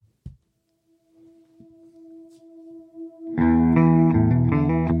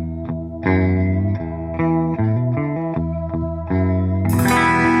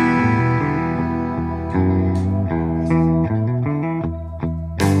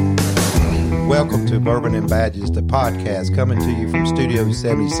Welcome to Bourbon and Badges, the podcast coming to you from Studio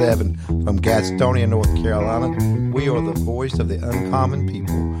 77 from Gastonia, North Carolina. We are the voice of the uncommon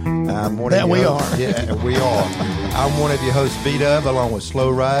people. I'm one That of we your are. Yeah, we are. I'm one of your hosts, B-Dub, along with Slow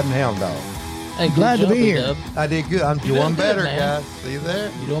Ride and Hound Dog. Hey, good Glad to job, be here. B-Dub. I did good. I'm doing doing good, better, man. guys. See you there?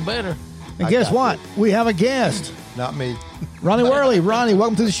 You're doing better. And I guess got what? We have a guest. Not me. Ronnie Worley. Ronnie,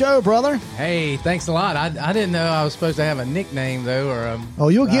 welcome to the show, brother. Hey, thanks a lot. I didn't know I was supposed to have a nickname, though, or Oh,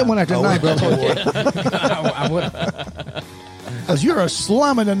 you'll get one after tonight, that's brother. what- I would. Because you're a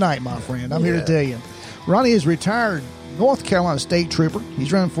slumming tonight, my friend. I'm here to tell you. Ronnie is retired North Carolina State Trooper.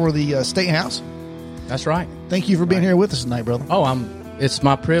 He's running for the State House. That's right. Thank you for being here with us tonight, brother. Oh, it's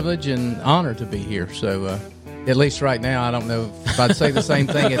my privilege and honor to be here. So, at least right now, I don't know if I'd say the same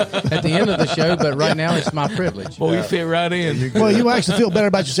thing at the end of the show, but right now it's my privilege. Boy, you fit right in. Well, you actually feel better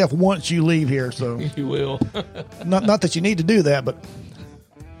about yourself once you leave here. So, You will. not that you need to do that, but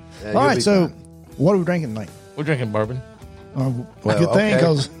Yeah, all you'll right. be So, fine. what are we drinking tonight? We're drinking bourbon. Well, Good thing, okay.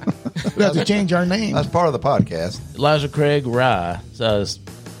 because we have to change our name. That's part of the podcast. Elijah Craig Rye. So it's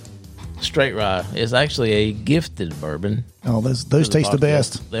straight rye. It's actually a gifted bourbon. Oh, those for taste the podcast.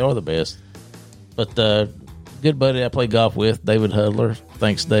 best. They are the best. But good buddy I play golf with, David Hudler.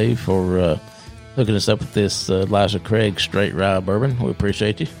 Thanks, Dave, for hooking us up with this Elijah Craig straight rye bourbon. We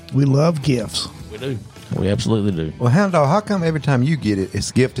appreciate you. We love gifts. We do. We absolutely do. Well, Hound Dog, how come every time you get it,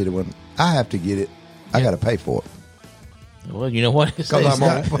 it's gifted? When I have to get it, I got to pay for it. Well, you know what? Because I'm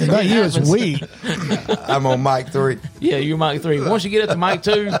on, It's not you, it's we. I'm on mic 3. Yeah, you're Mike 3. Once you get up to Mike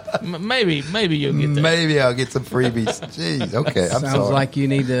 2, maybe you'll get there. Maybe I'll get some freebies. Jeez, okay. I'm Sounds sorry. like you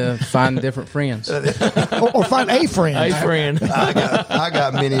need to find different friends. or find a friend. Hey, friend. I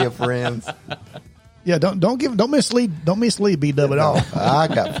got many of friends. Yeah, don't mislead B-Dub at all. I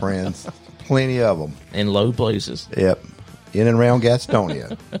got friends, plenty of them. In low places. Yep, in and around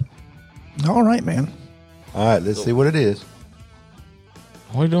Gastonia. All right, man. All right, let's see what it is.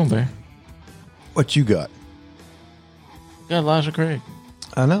 What are you doing, Bear? What you got? Got Elijah Craig.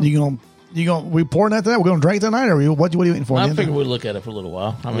 I know. You gonna we pouring that tonight? We're gonna drink tonight, or what are you eating for? I Ian? figured we'd look at it for a little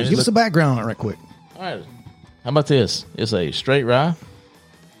while. I mean, Give us a background on it right quick. all right. How about this? It's a straight rye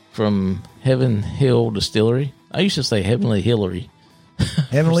from Heaven Hill Distillery. I used to say Heavenly Hillary.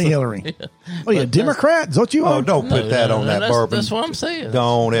 Heavenly Hillary. Oh, yeah, Democrat? Is that what you Oh, are? don't put that on that bourbon. That's what I'm saying.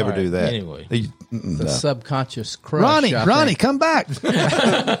 Don't ever All right, do that. Anyway, The subconscious crush. Ronnie, out Ronnie, there. come back.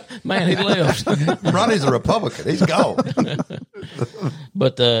 man, he left. Ronnie's a Republican. He's gone.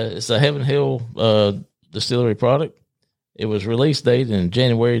 But it's a Heaven Hill Distillery product. It was release date in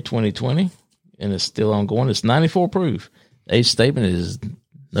January 2020, and it's still ongoing. It's 94 proof. Age statement is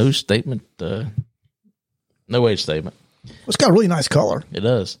no statement. No age statement. It's got a really nice color. It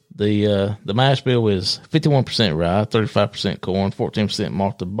does. The mash bill is 51% rye, 35% corn, 14%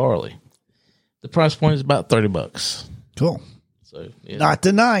 malted barley. The price point is about $30. Cool. So yeah. Not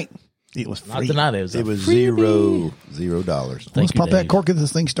tonight. It was free. Not tonight. It was. It was $0. Let's Thank you, pop that Dave. cork and get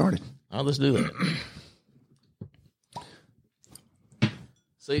this thing started. Oh, let's do that.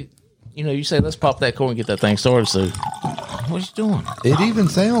 See, you say let's pop that corn and get that thing started. So, what you doing? It even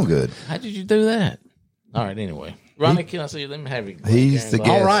sound good. How did you do that? All right. Anyway, Ronnie, can I see you? Let me have you. He's the All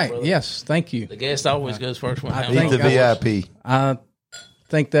guest. All right. brother. Yes. Thank you. The guest always goes first. When He's the VIP. I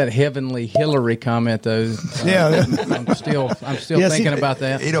think that Heavenly Hillary comment, though. Yeah. I'm still Yeah, see, thinking about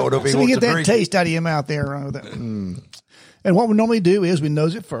that. He don't know if he So we wants get to that drink. taste out of your mouth there. With that. And what we normally do is we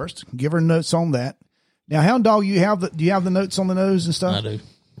nose it first, give her notes on that. Now, Hound Dog, do you have the notes on the nose and stuff? I do.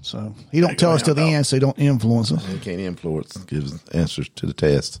 So he don't tell us till the end, so he don't influence us. He can't influence. Gives answers to the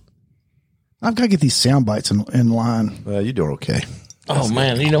test. I've got to get these sound bites in line. Well, you're doing okay. Oh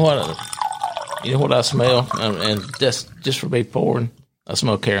man, you know what? You know what I smell, and that's just for me pouring. I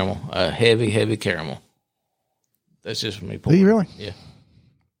smell caramel, heavy caramel. That's just for me Do pouring. you really? Yeah.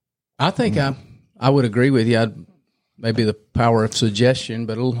 I think I would agree with you. Maybe the power of suggestion,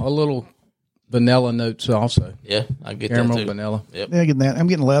 but a little vanilla notes also. Yeah, I get Caramel, that too. vanilla. Yep. Yeah, getting that. I'm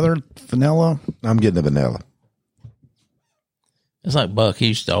getting leather, vanilla. I'm getting the vanilla. It's like Buck. He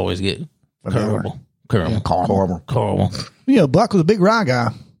used to always get Vanilla. caramel. Caramel. You know, Buck was a big rye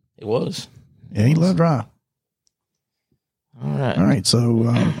guy. It was. Yeah, he loved rye. All right. All right,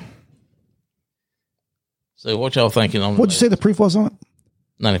 so So what y'all thinking on what'd you say the proof was on it?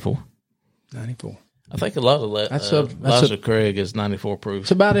 94? 94. I think a lot of That's Elijah Craig is 94 proof.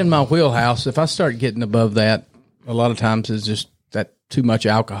 It's about in my wheelhouse. If I start getting above that, a lot of times it's just that too much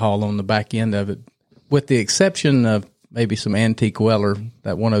alcohol on the back end of it. With the exception of maybe some Antique Weller,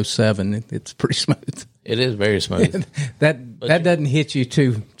 that 107, it's pretty smooth. It is very smooth. that doesn't hit you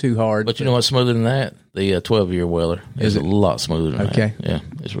too hard. But you know what's smoother than that? The 12-year Weller is a lot smoother than Okay. that. Yeah,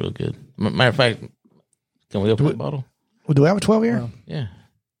 it's real good. Matter of fact, can we open the bottle? Well, do we have a 12 year? Yeah.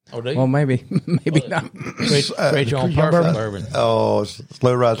 Oh, do you? Well, maybe not. Create your own perfect bourbon. Oh,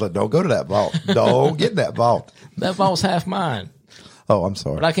 Slow Ride's like, don't go to that vault. Don't get in that vault. That vault's half mine, Oh, I'm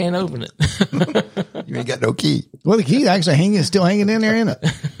sorry. but I can't open it. You ain't got no key. Well, the key actually still hanging in there, isn't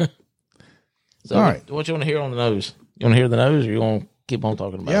it? So All right. what you want to hear on the nose? You want to hear the nose, or you want to keep on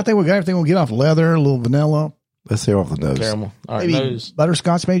talking about Yeah, I think we got everything. We'll get off leather, a little vanilla, Let's hear off the nose. caramel? All right, maybe nose.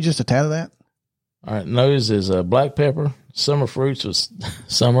 butterscotch, maybe just a tad of that. All right, nose is black pepper, summer fruits with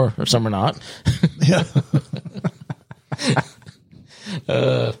summer or summer not. Yeah.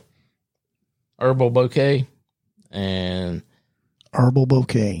 Herbal bouquet, and Herbal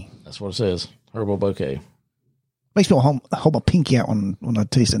bouquet. that's what it says. Herbal bouquet. Makes me hold my pinky out when I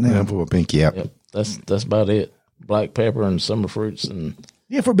taste it Yeah, now. put my pinky out. Yep, that's about it. Black pepper and summer fruits, and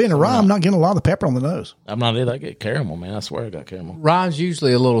Yeah, for being a rye, I'm not getting a lot of the pepper on the nose. I'm not it. I get caramel, man. I swear I got caramel. Rye's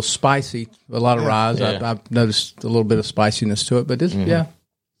usually a little spicy. A lot of ryes, Yeah. I've noticed a little bit of spiciness to it, but it's yeah.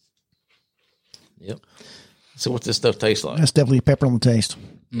 Yep. So what this stuff tastes like? That's definitely pepper on the taste.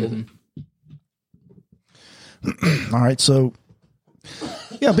 All right, so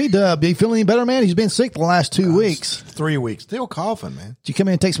yeah, B-Dub, you feeling any better, man? He's been sick the last 2 weeks. 3 weeks. Still coughing, man. Did you come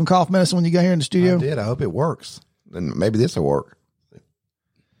in and take some cough medicine when you got here in the I studio? did. I hope it works. And maybe this will work.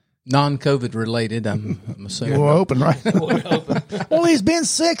 Non-COVID related, I'm assuming. We're open, right? Well, he's been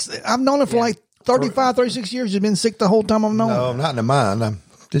sick. I've known him for like 35, 36 years. He's been sick the whole time I've known him. No, not in the mind.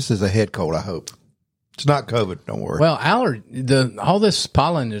 This is a head cold, I hope. It's not COVID. Don't worry. Well, all this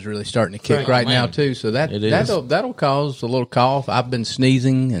pollen is really starting to kick right now too. So It is. that'll cause a little cough. I've been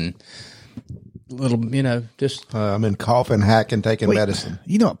sneezing and a little, just I'm in coughing, hacking, taking Wait, medicine.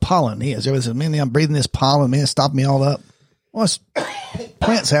 You know what pollen is? Everybody says, man, I'm breathing this pollen, man, it's stopping me all up. Well, it's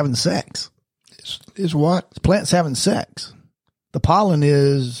plants having sex. Is what? It's plants having sex. The pollen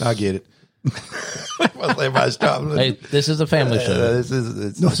is... I get it. Well, everybody stop. Hey, this is a family show. This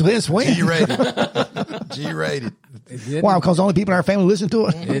is No, so it's when? G-rated. G-rated. Why? Because the only people in our family listen to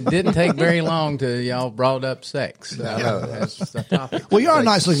it? it didn't take very long till y'all brought up sex. So that's the topic. Well, you are a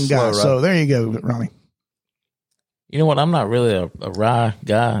nice looking guy, Slow, so there you go, Ronnie. You know what? I'm not really a rye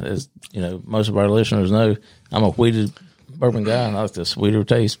guy, as most of our listeners know. I'm a wheated bourbon guy, and I like the sweeter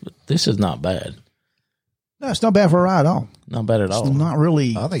taste. But this is not bad. No, it's not bad for a rye at all. Not bad at all. It's not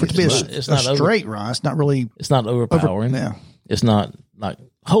really... I think for it to be it's a not over- straight rye, it's not really... It's not overpowering. yeah. It's not like,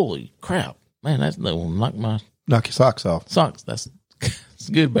 holy crap, man! That will knock my Knock your socks off. socks. That's it's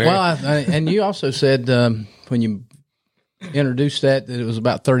good, Barry. Well, and you also said when you introduced that it was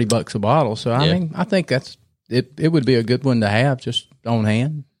about $30 a bottle. So I Yeah. mean, I think that's it. It would be a good one to have just on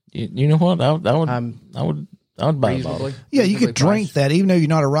hand. you know what? I would buy a bottle. Reasonably. Yeah, you could reasonably drink priced. that, even though you're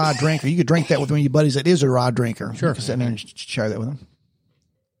not a rye drinker. You could drink that with one of your buddies that is a rye drinker. Sure. You can sit there and share that with them.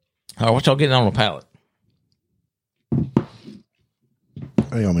 All right, what y'all getting on the palate? Hang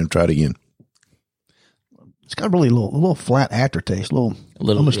on, I'm going to try it again. It's got a really little flat aftertaste, almost a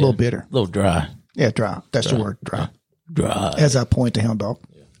little bitter. a little dry. Yeah, dry. That's the word, dry. Dry. As I point to Hound Dog.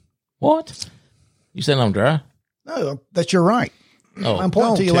 What? You said I'm dry? No, that's your right. Oh, I'm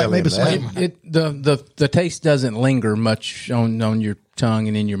pointing to you like tell maybe him that. some. The taste doesn't linger much on your tongue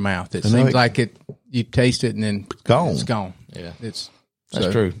and in your mouth. It seems like you taste it and then Gone. it's gone. yeah, It's that's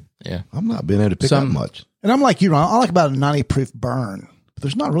so- true. Yeah, I'm not being able to pick Some- up much. And I'm like you, Ron. I like about a 90 proof burn. But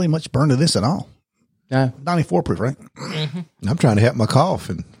there's not really much burn to this at all. 94 proof, right? I'm trying to help my cough,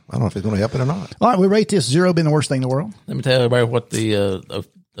 and I don't know if it's going to help it or not. All right, we rate this 0 being the worst thing in the world. let me tell everybody what the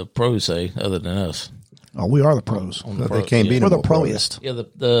pros say, other than us. Oh, we are the pros. On the They can't be We're no the more pros. proest. Yeah,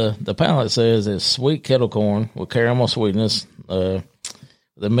 the palate says it's sweet kettle corn with caramel sweetness, the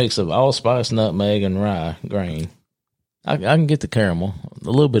mix of allspice, nutmeg, and rye grain. I can get the caramel, a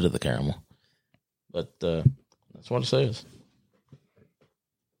little bit of the caramel, but that's what it says.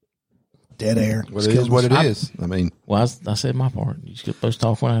 Dead air. Well, it is what it is. I mean, Well, I said my part. You're supposed to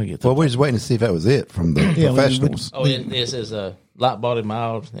talk when I get to well, we're just waiting to see if that was it from the Yeah, professionals. Oh, it says light bodied,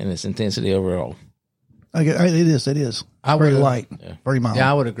 mild, and its intensity overall. Okay, it is. It is. I Very would- light. Very mild.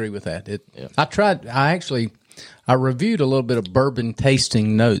 Yeah, I would agree with that. Yeah. I reviewed a little bit of bourbon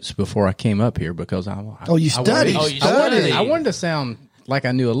tasting notes before I came up here because Oh, you studied. Oh, you I wanted, studied. I wanted to sound like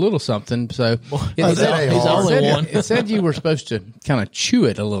I knew a little something. So He's hard. only said, one. it said you were supposed to kind of chew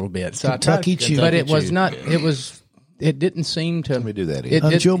it a little bit. So Kentucky I tried, chew. but it was chew. not. It didn't seem to. Let me do that again.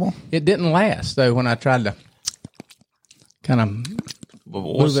 Unchewable? It didn't last though when I tried to kind of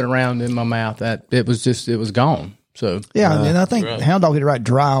move it around in my mouth. That it was gone. So Yeah, and I think Right. Hound Dog hit it right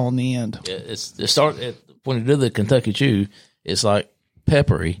dry on the end. Yeah, when you do the Kentucky Chew, it's like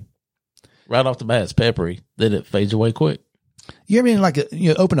peppery. Right off the bat, it's peppery. Then it fades away quick. You ever been like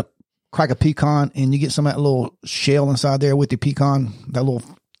open crack a pecan and you get some of that little shell inside there with the pecan, that little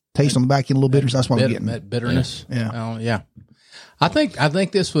taste on the back end, a little bitters. That's what I'm getting. That bitterness. Yeah. Yeah. I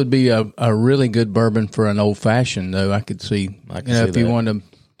think this would be a really good bourbon for an old fashioned, though. I could see, if you wanted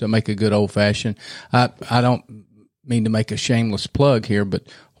to make a good old fashioned. I don't mean to make a shameless plug here, but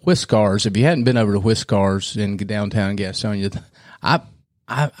Whiskars, if you hadn't been over to Whiskars in downtown Gastonia,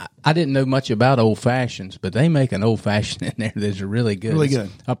 I didn't know much about old fashions, but they make an old fashioned in there that's really good. Really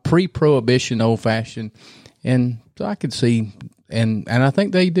good. A pre-prohibition old fashioned. And so I could see, and I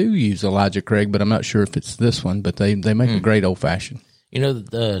think they do use Elijah Craig, but I'm not sure if it's this one, but they make a great old fashioned. You know,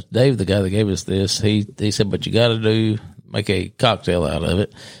 Dave, the guy that gave us this, he said, but you got to make a cocktail out of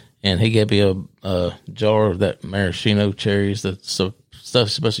it. And he gave me a jar of that maraschino cherries, that stuff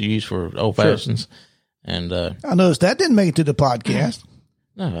supposed to use for old fashions. And I noticed that didn't make it to the podcast.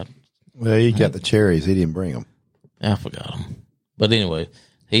 No, Well, you got the cherries. He didn't bring them. I forgot them. But anyway,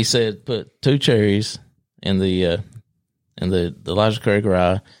 he said put 2 cherries in the Elijah Craig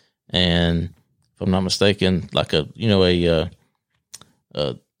rye, and if I'm not mistaken, like a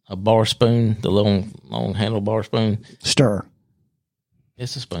bar spoon, the long handle bar spoon. Stir.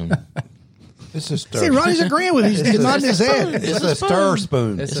 It's a spoon. It's a stir. See, Ronnie's agreeing with it. He's nodding his head. It's a stir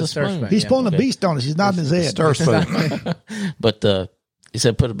spoon. It's a stir spoon. He's pulling a beast on us. He's nodding his head. Stir spoon. But he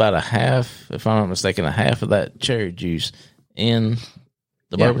said put about a half, if I'm not mistaken, a half of that cherry juice in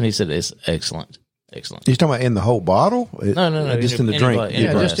the bourbon. He said it's excellent. Excellent. He's talking about in the whole bottle? No. Just in the drink.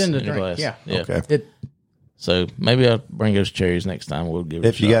 Just in the drink. Yeah. Okay. So maybe I'll bring those cherries next time. We'll give it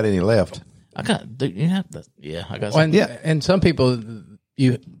If you got any left. I got, dude, you have to, I got Well, some. and some people,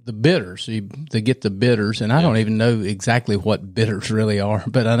 the bitters, they get the bitters, and I don't even know exactly what bitters really are,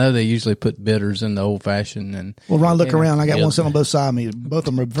 but I know they usually put bitters in the old fashioned. And Well, Ron, look around. I got one sitting on both sides of me. Both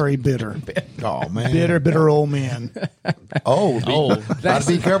of them are very bitter. Oh, man. Bitter old men. Gotta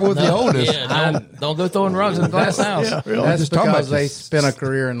be careful with the oldest. Yeah, don't go throwing rocks in the glass house. Yeah, really. that's just talking because about they this. spent a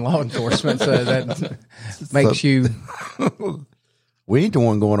career in law enforcement, so that makes you. We ain't the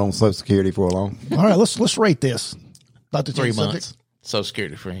one going on Social Security for a long. All right, let's rate this. About the 3 subject. months. So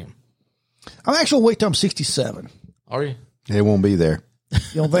scary for him. I'm actually wait till I'm 67. Are you? It won't be there.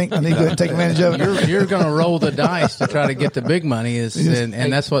 You don't think I need to go ahead and take advantage of it? You're going to roll the dice to try to get the big money,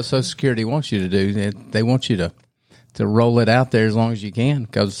 and that's what Social Security wants you to do. They want you to roll it out there as long as you can,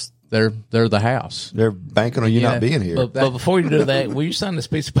 because they're the house. They're banking on you not being here. But before you do that, will you sign this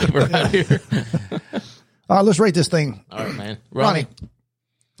piece of paper right here? All right, let's rate this thing. All right, man. Ronnie.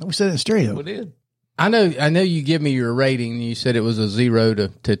 We said it in stereo. We did. I know. You give me your rating. You said it was a 0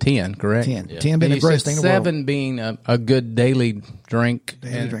 to 10, correct? 10. Yeah. 10 being the You greatest said thing in the world. 7 being a good daily drink.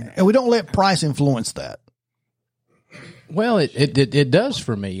 And we don't let price influence that. Well, it does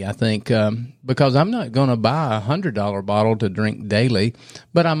for me, I think, because I'm not going to buy a $100 bottle to drink daily,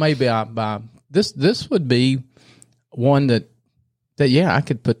 but I may buy this. This would be one that I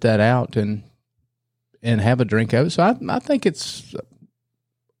could put that out and have a drink of it. So I think it's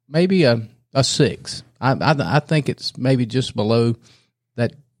maybe a 6. I think it's maybe just below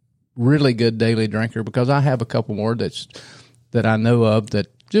that really good daily drinker, because I have a couple more that I know of that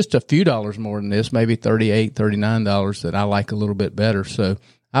just a few dollars more than this, maybe $38, $39 that I like a little bit better. So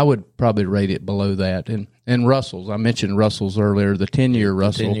I would probably rate it below that. And Russell's, I mentioned Russell's earlier, the 10-year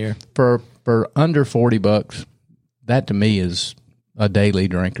Russell 10-year. for under $40. That to me is a daily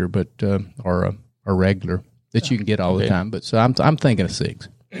drinker, but or a regular that you can get all the time. But so I'm thinking a 6.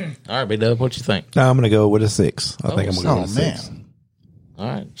 All right, B-Dub, what you think? I'm going to go with a 6. I think I'm going to go with a 6. Man. All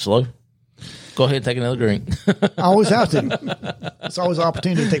right, slow. Go ahead and take another drink. I always have to. It's always an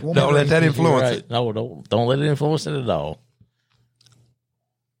opportunity to take one Don't more let drink. that influence Right. it. No, don't let it influence it at all.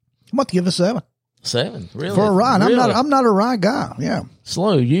 I'm about to give it a 7. 7, really? For a rye. And Really? I'm not a rye guy. Yeah.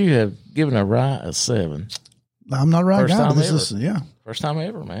 Slow, you have given a rye a 7. I'm not a rye First guy. time But this ever. is, First time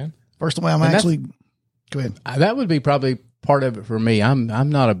ever, man. first time I'm And actually. Go ahead. That would be probably part of it for me. I'm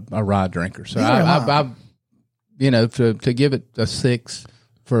not a rye drinker, so Neither am I. to give it a 6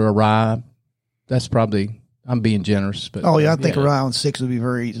 for a rye, that's probably, I'm being generous. But Oh, yeah. I think a rye on 6 would be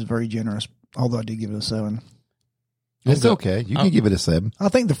very generous, although I did give it a 7. It's okay. You can give it a 7. I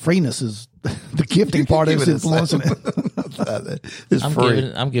think the freeness is the gifting part give is it a influencing it. It's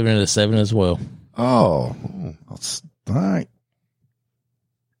free. I'm giving it a 7 as well. Oh. All right.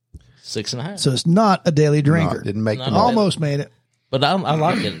 6.5. So it's not a daily No, drinker. didn't make No, the no. mark. Almost made it. But I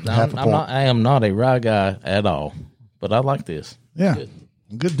like it. Half a point. I am not a rye guy at all. But I like this. Yeah. Good.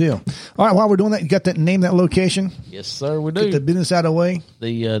 Good deal. All right. While we're doing that, you got that name that location. Yes, sir, we Get the do. business out of the way.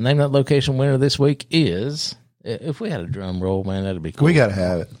 The name that location winner this week is, if we had a drum roll, man, that'd be cool. We got to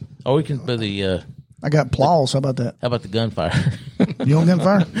have it. Or we can put the, I got applause. How about that? how about the gunfire? You on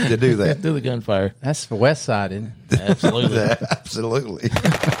gunfire? to do that. Do the gunfire. That's the west side, isn't it? Absolutely. Absolutely.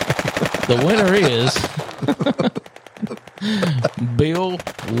 The winner is Bill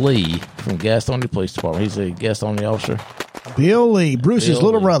Lee from Gastonia Police Department. He's a Gastonia officer. Bill Lee, Bruce's Bill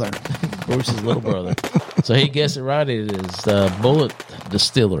little Lee. brother. Bruce's little brother. So he guessed it right. It is Bullet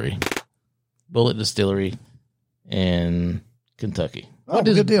Distillery. Bullet Distillery in Kentucky. Oh,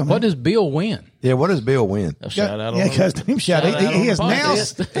 good deal, man. What does Bill win? Yeah, what does Bill win? A shout out. Yeah, because him shout. He is now.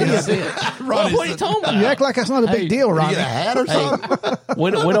 What are you talking about? You act like that's not a big Hey, deal, You Ronnie. get a hat or something?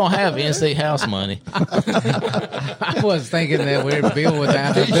 We don't have in-state house money. I was thinking that Bill would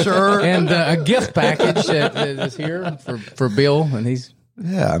have T-shirt. and a gift package that is here for Bill, and he's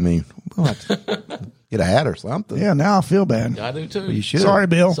Yeah, I mean, we'll have to get a hat or something. Yeah, now I feel bad. I do too. You should. Sorry,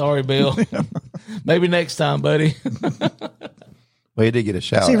 Bill. Sorry, Bill. Maybe next time, buddy. Well, he did get a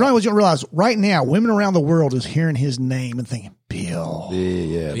shout See, out. Ronnie, what you don't realize, right now, women around the world is hearing his name and thinking, Bill.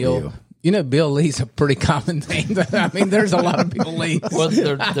 Yeah, Bill. Bill. You know, Bill Lee's a pretty common thing. I mean, there's a lot of Bill Lees. Well,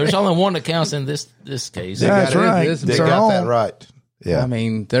 there's only one that counts in this case. That's right. this- They It's our got that own. right. Yeah. I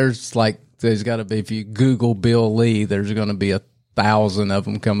mean, there's got to be, if you Google Bill Lee, there's going to be 1,000 of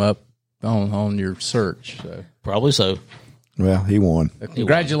them come up on your search. So, Probably so. Well, he won.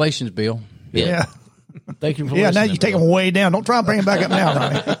 congratulations, Bill. Yeah. Thank you for Yeah, now listening. you take him way down. Don't try and bring him back up now,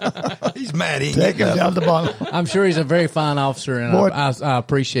 Ronnie. He's mad. He Take him down to the bottom. I'm sure he's a very fine officer, and Boy. I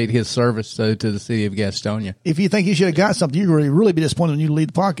appreciate his service to the city of Gastonia. If you think you should have got something, you'd really be disappointed when you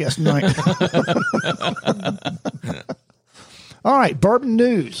lead the podcast tonight. All right, bourbon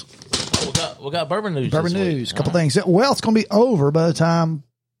news. We got bourbon news. Bourbon this week. news. A couple things. Well, it's going to be over by the time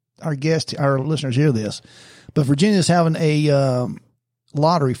our listeners hear this. But Virginia's having a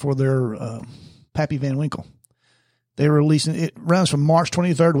lottery for their Pappy Van Winkle. They're releasing it. Runs from March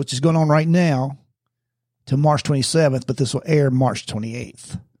 23rd, which is going on right now, to March 27th. But this will air March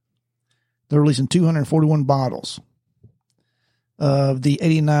 28th. They're releasing 241 bottles of the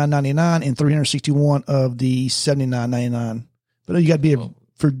 $89.99 and 361 of the $79.99. But you got to be a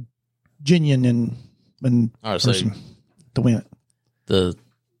Virginian and All right, so person to win it. the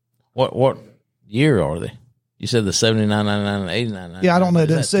what year are they? You said the $79.99 and $89.99. Yeah, I don't know.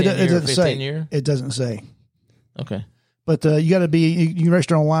 It Is doesn't that say. 10 It year, doesn't 15 say. year? It doesn't say. Okay. But you got to be. You can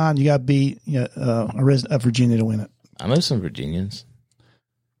register online. You got to be a resident of Virginia to win it. I know some Virginians.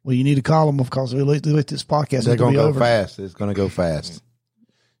 Well, you need to call them because with this podcast, They're it's going be to go over. fast. It's going to go fast.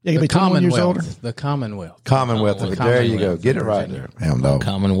 Yeah, you The be 21 years older. Commonwealth. The Commonwealth. Commonwealth. Oh, There you go. Commonwealth Get it of right there. Virginia. Hell no.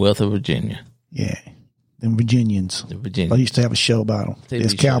 Commonwealth of Virginia. Yeah, them Virginians. The Virginia. I used to have a show about them. TV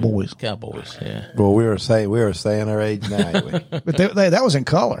It's show. Cowboys. Cowboys, yeah. Well, we were saying our age now. Anyway. But that was in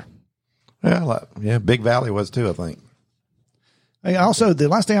color. Yeah, Big Valley was too, I think. Hey, also, the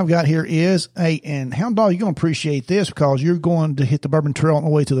last thing I've got here is, and Hound Dog, you're going to appreciate this because you're going to hit the Bourbon Trail on the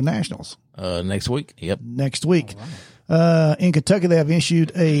way to the Nationals Next week. Yep. next week. In Kentucky, they have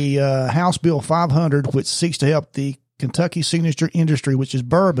issued a House Bill 500, which seeks to help the Kentucky signature industry, which is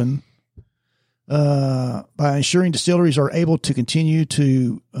bourbon, by ensuring distilleries are able to continue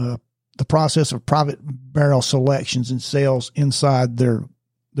to the process of private barrel selections and sales inside their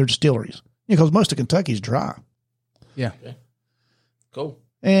distilleries. Because most of Kentucky is dry. Yeah. Cool.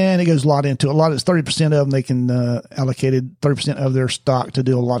 And it goes a lot into it. A lot of it's 30% of them they can allocated 30% of their stock to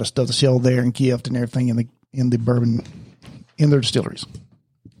do a lot of stuff to sell there and gift and everything in the bourbon in their distilleries.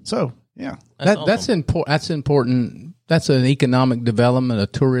 So yeah, That's That's important. That's important. That's an economic development, a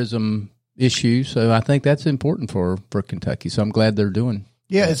tourism issue. So I think that's important for Kentucky. So I'm glad they're doing.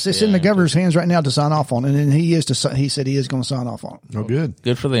 yeah. It's in the governor's hands right now to sign off on it, and he said he is going to sign off on it. Oh, good.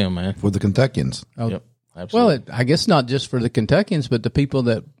 good for them, man. For the Kentuckians. Yep. Well, Absolutely. I guess not just for the Kentuckians, but the people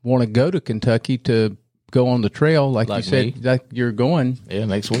that want to go to Kentucky to go on the trail, like you Like said, me. like you're going, yeah,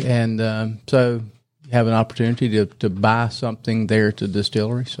 next week. and so you have an opportunity to buy something there at the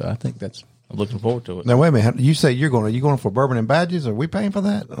distillery. So I think that's. I'm looking forward to it. Now, wait a minute. You say you're going for bourbon and badges? Are we paying for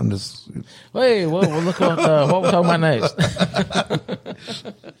that? I'm just Hey, well, we'll look at what we're talking about next.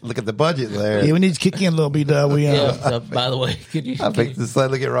 look at the budget there. Yeah, we need to kick in a little bit. Yeah, by the way, could you? I think this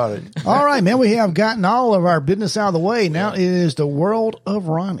look at Ronnie. All right, man. We have gotten all of our business out of the way. Now it is the world of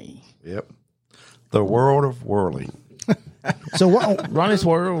Ronnie. Yep. The world of whirly. So what? Ronnie's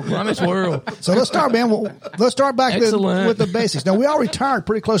World. Ronnie's World. So let's start, man. Let's start back Excellent. with the basics. Now we all retired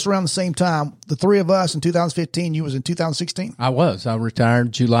pretty close around the same time. The three of us in 2015. You was in 2016. I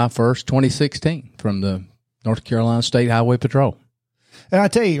retired July 1st, 2016 from the North Carolina State Highway Patrol. And I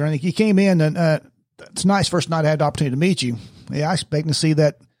tell you, Ronnie, you came in, and it's nice. First night I had the opportunity to meet you. Yeah, I expecting to see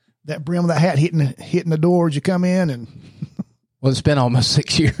that brim of that hat hitting the door as you come in, and Well, it's been almost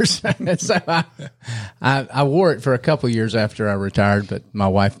 6 years. So I wore it for a couple of years after I retired, but my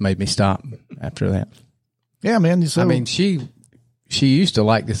wife made me stop after that. Yeah, man. So, I mean, she used to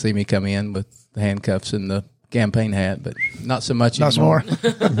like to see me come in with the handcuffs and the campaign hat, but not so much anymore.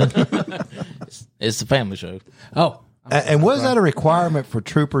 It's a family show. Oh. And was that a requirement for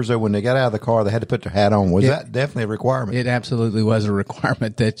troopers that when they got out of the car, they had to put their hat on? Was that definitely a requirement? It absolutely was a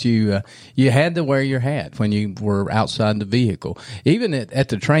requirement that you had to wear your hat when you were outside the vehicle. Even at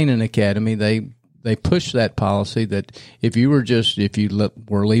the training academy, they pushed that policy that if you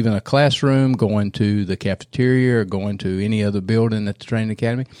were leaving a classroom, going to the cafeteria, or going to any other building at the training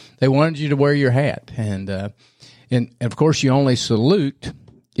academy, they wanted you to wear your hat. And of course, you only salute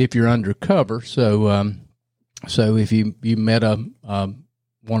if you're undercover. So if you met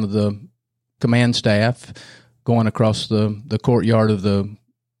one of the command staff going across the courtyard of the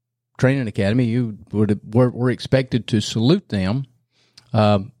training academy, you were expected to salute them,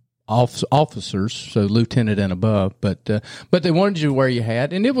 officers, so lieutenant and above. But they wanted you to wear your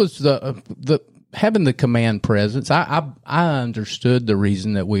hat, and it was the having the command presence. I understood the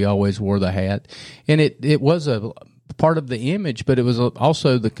reason that we always wore the hat, and it was a part of the image, but it was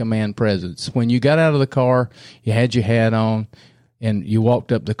also the command presence. When you got out of the car, you had your hat on, and you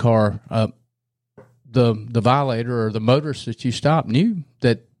walked up the car. The violator or the motorist that you stopped knew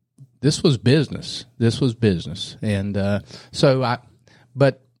that this was business. This was business, and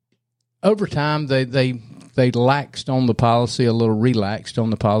but over time they relaxed on the policy a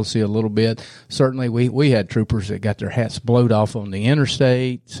little bit. Certainly, we had troopers that got their hats blowed off on the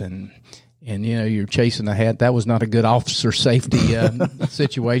interstates, and you're chasing a hat. That was not a good officer safety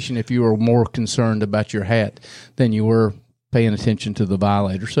situation if you were more concerned about your hat than you were paying attention to the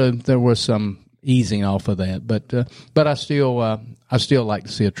violator. So there was some easing off of that. But I still like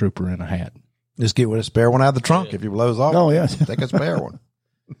to see a trooper in a hat. Just get a spare one out of the trunk if he blows off. Oh, yeah. Take a spare one.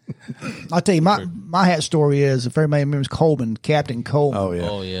 I'll tell you, my hat story is, if everybody remembers Coleman, Captain Coleman. Oh, yeah.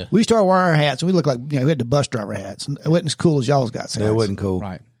 Oh, yeah. We started wearing our hats, and we looked like, we had the bus driver hats. And it wasn't as cool as y'all's got. It wasn't cool.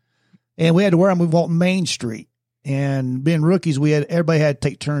 Right. And we had to wear them. We walked Main Street, and being rookies, everybody had to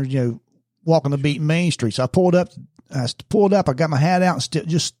take turns, walking the beat in Main Street. So I pulled up. I got my hat out and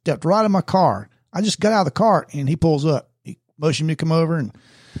just stepped right in my car. I just got out of the car, and he pulls up. He motioned me to come over, and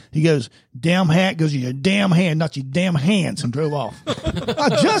he goes, "Damn hat," goes, "Your damn hand, not your damn hands," and drove off. I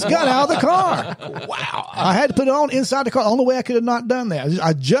just got out of the car. Wow. I had to put it on inside the car. The only way I could have not done that.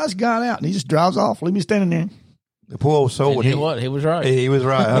 I just got out, and he just drives off, leave me standing there. The poor old soul. He was right. He was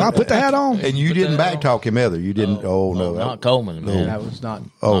right. Huh? I put the hat on. And you didn't backtalk him either. You didn't. Oh, no. Not Coleman, man. That was not.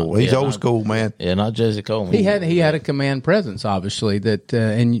 Oh, he's old school, man. Yeah, not Jesse Coleman. He had a command presence, obviously, that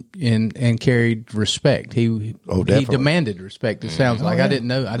and carried respect. He demanded respect. It sounds like I didn't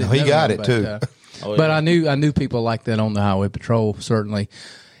know. He got it too. But I knew people like that on the highway patrol, certainly.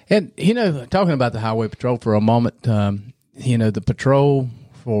 And talking about the highway patrol for a moment, the patrol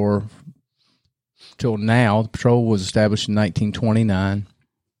till now, the patrol was established in 1929.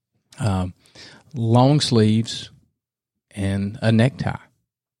 Long sleeves and a necktie,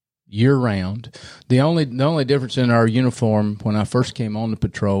 year round. The only difference in our uniform when I first came on the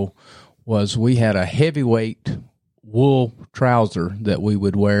patrol was we had a heavyweight wool trouser that we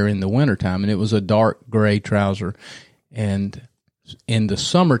would wear in the wintertime, and it was a dark gray trouser. And in the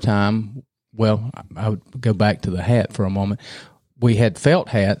summertime, well, I would go back to the hat for a moment. We had felt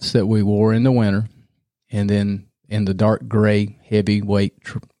hats that we wore in the winter, and then in the dark gray heavyweight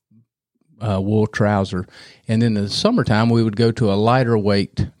wool trouser. And in the summertime, we would go to a lighter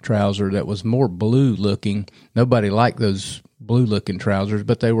weight trouser that was more blue looking. Nobody liked those blue looking trousers,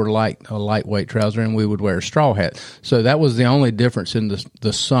 but they were like a lightweight trouser, and we would wear a straw hat. So that was the only difference in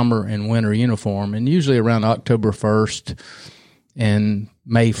the summer and winter uniform. And usually around October 1st and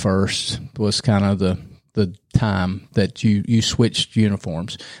May 1st was kind of the time that you switched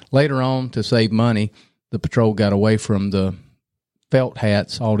uniforms. Later on, to save money, the patrol got away from the felt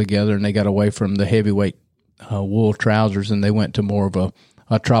hats altogether, and they got away from the heavyweight wool trousers, and they went to more of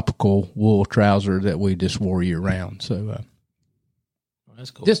a tropical wool trouser that we just wore year round. So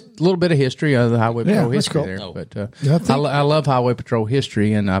that's cool. Just a little bit of history of the highway patrol history cool. there. Oh. But I love highway patrol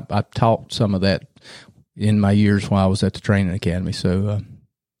history, and I taught some of that in my years while I was at the training academy. So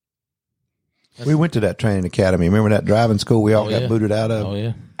we went to that training academy. Remember that driving school we all got booted out of? Oh,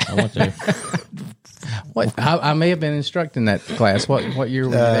 yeah. I went there. What I may have been instructing that class. What year were you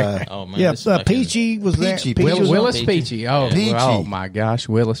there? Oh, man. Yeah, Peachy was there. Peachy. Willis Peachy. Oh, Peachy. Oh my gosh,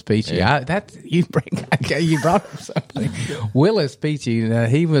 Willis Peachy. Yeah. You brought up something. Willis Peachy.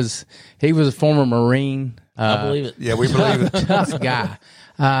 He was a former Marine. I believe it. Yeah, we believe it. Tough guy.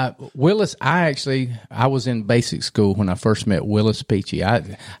 Willis, I was in basic school when I first met Willis Peachy.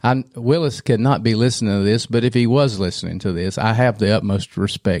 Willis could not be listening to this, but if he was listening to this, I have the utmost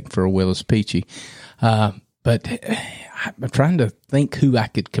respect for Willis Peachy. But I'm trying to think who I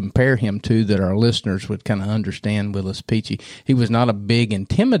could compare him to that our listeners would kind of understand Willis Peachy. He was not a big,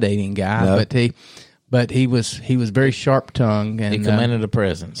 intimidating guy, No. but he was very sharp-tongued. And He commanded a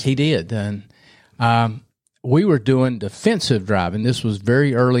presence. he did. And we were doing defensive driving. This was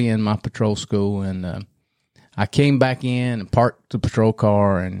very early in my patrol school, and I came back in and parked the patrol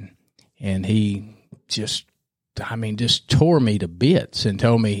car, and he just tore me to bits and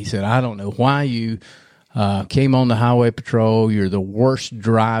told me, he said, I don't know why you came on the highway patrol. You're the worst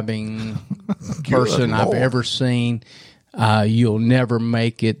driving person I've ever seen. You'll never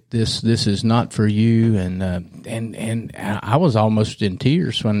make it. This is not for you. And I was almost in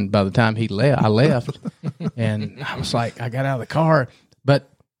tears when by the time I left, and I was like, I got out of the car, but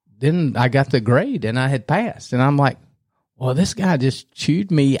then I got the grade and I had passed, and I'm like, well, this guy just chewed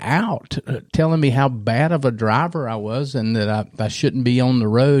me out, telling me how bad of a driver I was and that I shouldn't be on the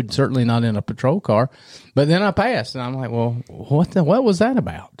road, certainly not in a patrol car. But then I passed, and I'm like, well, what was that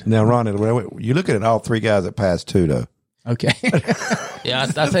about? Now, Ronnie, you're looking at all three guys that passed too, though. Okay. Yeah,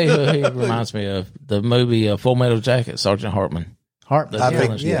 I tell you who he reminds me of. The movie Full Metal Jacket, Sergeant Hartman. Hartman. I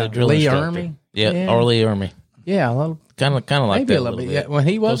think, The drill Lee instructor. Ermey? Yeah, or Lee Ermey. Yeah, well, Kind of like maybe that a little bit. bit. Yeah, well,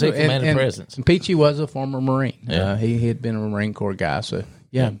 he was Because he commanded presence. And Peachy was a former Marine. Yeah. He had been a Marine Corps guy. So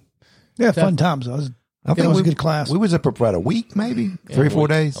yeah. Yeah, fun times. It was a good class. We was up for about a week, maybe 3 or 4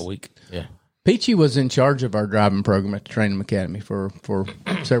 days. A week, yeah. Peachy was in charge of our driving program at the training academy for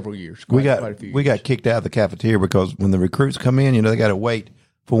several years. We quite a few got years. kicked out of the cafeteria because when the recruits come in, they got to wait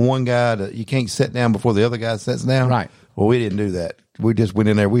for one guy you can't sit down before the other guy sits down. Right. Well, we didn't do that. We just went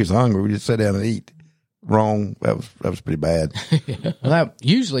in there. We was hungry. We just sat down and eat. Wrong. That was pretty bad. Well,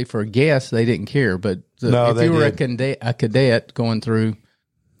 usually for guests they didn't care, but No, if they you were did. a cadet going through,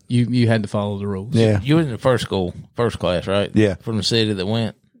 you had to follow the rules. Yeah. You were in the first class, right? Yeah. From the city that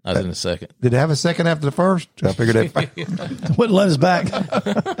went. I was in the second. Did it have a second after the first? I figured that. Wouldn't let us back.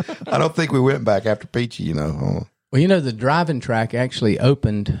 I don't think we went back after Peachy. Well, the driving track actually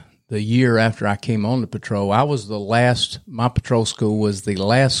opened the year after I came on the patrol. I was my patrol school was the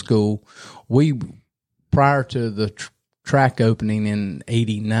last school. Prior to the track opening in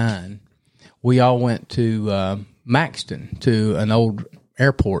 89, we all went to Maxton, to an old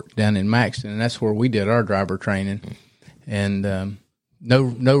airport down in Maxton, and that's where we did our driver training. And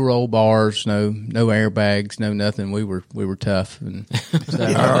no roll bars, no airbags, no nothing. We were tough. And so,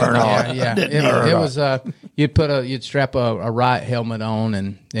 it was you'd strap a riot helmet on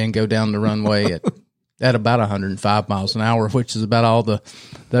and then go down the runway at about 105 miles an hour, which is about all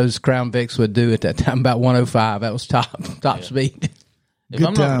those Crown Vics would do at that time, about 105. That was top speed.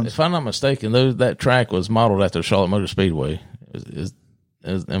 If I'm not mistaken, that track was modeled after Charlotte Motor Speedway.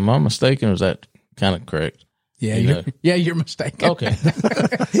 Am I mistaken, or is that kind of correct? Yeah, you're mistaken. Okay.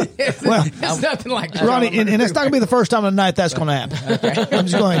 Well, It's nothing like Ronnie, and it's not going to be the first time tonight that's going to happen. I'm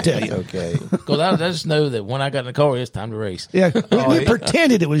just going to tell you. Okay. Because I just know that when I got in the car, it's time to race. Yeah, we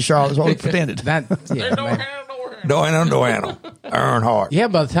pretended it was Charlotte. Is what we pretended. Doano. Earnhardt. Yeah,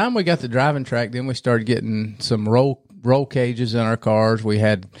 by the time we got the driving track, then we started getting some roll cages in our cars. We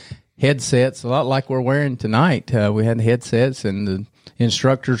had headsets, a lot like we're wearing tonight. We had headsets, and the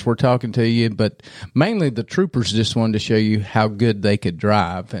instructors were talking to you, but mainly the troopers just wanted to show you how good they could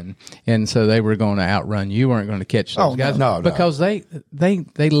drive, and so they were going to outrun you. You weren't going to catch those guys, no. because they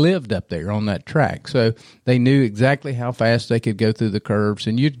lived up there on that track, so they knew exactly how fast they could go through the curves.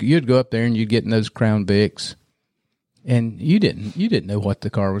 And you'd go up there and you'd get in those Crown Vics, and you didn't know what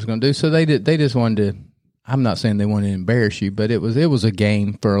the car was going to do, so they just wanted to. I'm not saying they wanted to embarrass you, but it was a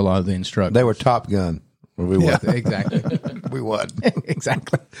game for a lot of the instructors. They were Top Gun. We wasn't. Exactly. We wasn't.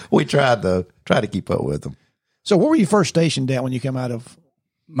 Exactly. We tried to keep up with them. So, where were you first stationed at when you came out of?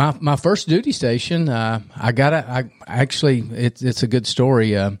 My first duty station, it's a good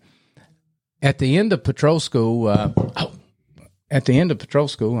story. At the end of patrol school, I'm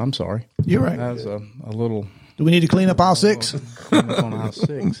sorry. You're right. That was a little. Do we need to clean up aisle 6? On aisle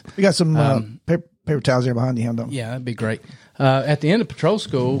 6. We got some paper towels there behind you. Yeah, that'd be great. At the end of patrol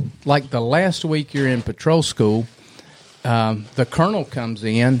school, like the last week you're in patrol school, the colonel comes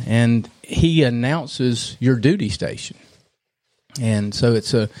in and he announces your duty station. And so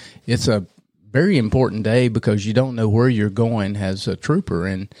it's a very important day because you don't know where you're going as a trooper.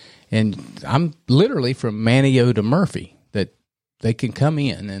 And I'm literally from Manteo to Murphy that they can come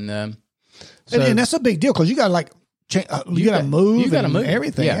in. And and that's a big deal because you got like You got to move. You got to move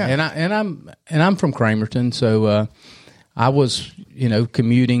everything. Yeah. And I'm from Cramerton, so I was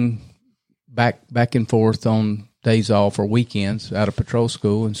commuting back and forth on days off or weekends out of patrol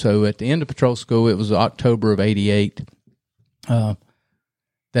school. And so at the end of patrol school, it was October of '88 that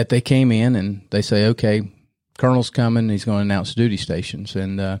they came in and they say, okay, Colonel's coming. He's going to announce duty stations.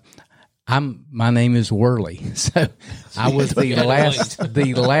 And my name is Worley. So I was the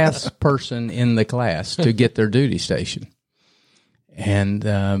last person in the class to get their duty station. And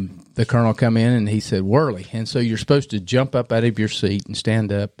the colonel come in and he said, Worley. And so you're supposed to jump up out of your seat and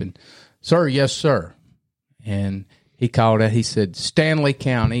stand up and, sir, yes, sir. And he called out, he said, Stanley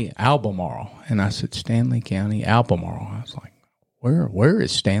County, Albemarle. And I said, Stanley County, Albemarle. I was like, where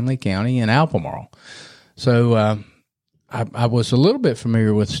is Stanley County and Albemarle? So I was a little bit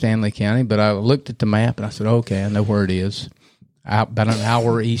familiar with Stanley County, but I looked at the map and I said, okay, I know where it is. About an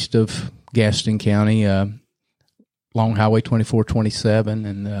hour east of Gaston County, along Highway 2427,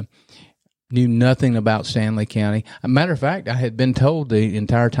 and knew nothing about Stanley County. As a matter of fact, I had been told the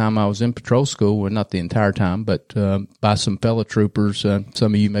entire time I was in patrol school, well, not the entire time, but by some fellow troopers. Some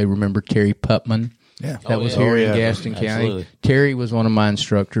of you may remember Terry Putman. Yeah. That was here in Gaston County. Absolutely. Terry was one of my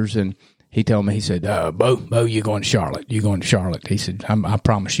instructors, and he told me, he said, Bo, you're going to Charlotte. You're going to Charlotte. He said, I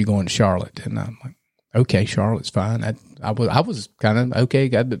promise you're going to Charlotte. And I'm like, okay, Charlotte's fine. I was kind of, okay,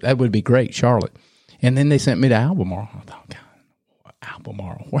 that would be great, Charlotte. And then they sent me to Albemarle. I thought, God,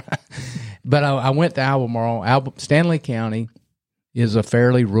 Albemarle. But I went to Albemarle. Stanley County is a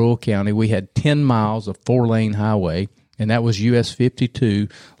fairly rural county. We had 10 miles of 4-lane highway, and that was US 52,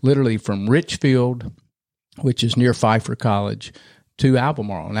 literally from Richfield, which is near Pfeiffer College, to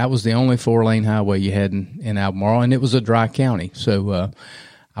Albemarle. And that was the only 4-lane highway you had in Albemarle, and it was a dry county. So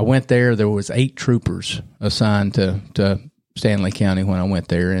I went there. There was 8 troopers assigned to Stanley County when I went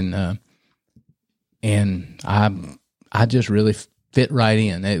there, and I just really fit right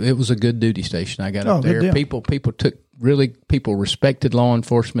in. It was a good duty station. I got up there. People respected law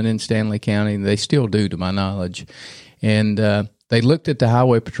enforcement in Stanley County, and they still do, to my knowledge. And they looked at the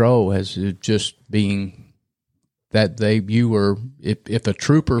highway patrol as just being that if a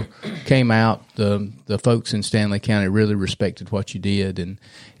trooper came out, the folks in Stanley County really respected what you did, and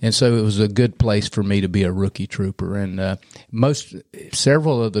so it was a good place for me to be a rookie trooper. And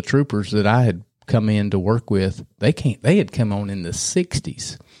several of the troopers that I had come in to work with, they had come on in the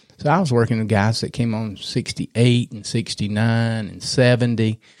 60s. So I was working with guys that came on 68 and 69 and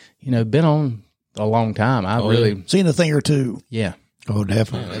 70, been on a long time. I really seen a thing or two. Yeah. Oh,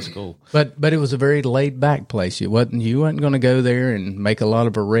 definitely. Yeah, that's cool. But it was a very laid back place. You wasn't going to go there and make a lot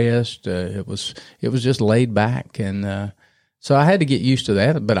of arrests. It was just laid back. And, so I had to get used to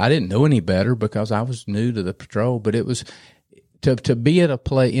that, but I didn't know any better because I was new to the patrol. But it was to be in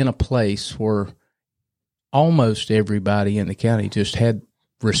a place where almost everybody in the county just had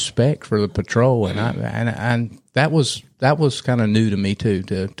respect for the patrol, and that was kind of new to me too,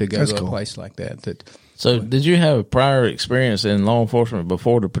 to go That's to cool. a place like that. So did you have a prior experience in law enforcement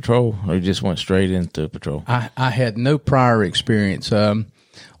before the patrol, or you just went straight into patrol? I had no prior experience.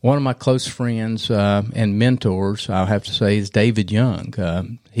 One of my close friends and mentors, I'll have to say, is David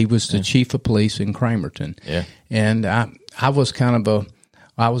Young. He was the chief of police in Cramerton. Yeah. And I was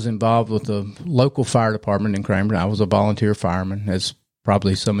I was involved with the local fire department in Cramerton. I was a volunteer fireman, as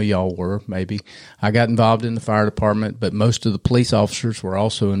probably some of y'all were, maybe. I got involved in the fire department, but most of the police officers were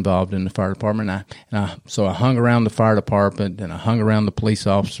also involved in the fire department. So I hung around the fire department, and I hung around the police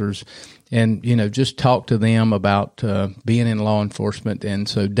officers, and just talked to them about being in law enforcement. And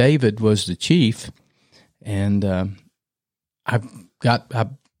so David was the chief, and I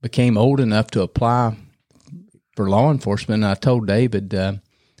became old enough to apply for law enforcement. And I told David,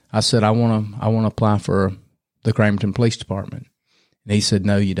 I said, I want to apply for the Cramerton Police Department. And he said,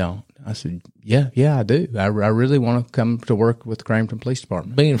 no, you don't. I said, yeah, I do. I really want to come to work with the Cramerton Police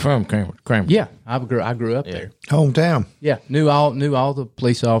Department. Being from Cramerton. Yeah, I grew up there. Hometown. Yeah, knew all the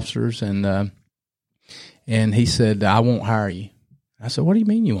police officers, and he said, I won't hire you. I said, what do you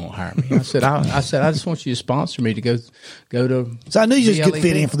mean you won't hire me? I said, I just want you to sponsor me to go to. So I knew you just could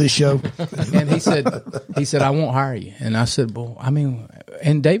fit in for this show. And he said, I won't hire you. And I said, well, I mean,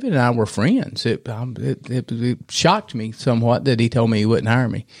 and David and I were friends. It shocked me somewhat that he told me he wouldn't hire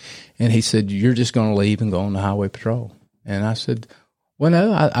me. And he said, you're just going to leave and go on the highway patrol. And I said, well,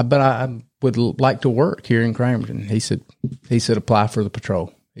 no, but I would like to work here in Cramerton. He said, apply for the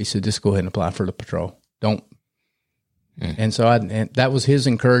patrol. He said, just go ahead and apply for the patrol. Don't. And so that was his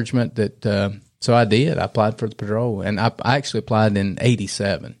encouragement so I did. I applied for the patrol, and I actually applied in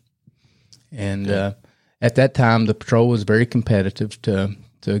 87. And at that time, the patrol was very competitive to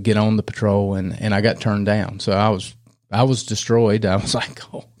get on the patrol, and I got turned down. So I was I was destroyed. I was like,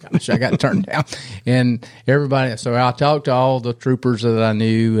 oh gosh, I got turned down. And everybody, so I talked to all the troopers that I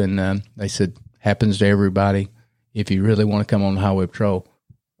knew, and they said, happens to everybody. If you really want to come on the highway patrol,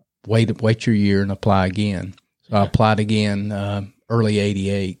 wait your year and apply again. So I applied again early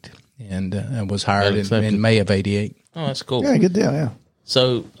 88 and was hired in May of 88. Oh, that's cool. Yeah, good deal, yeah.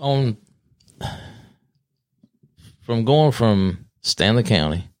 So from going from Stanley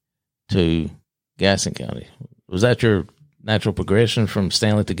County to Gaston County, was that your natural progression from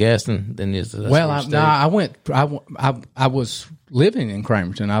Stanley to Gaston? Then I was living in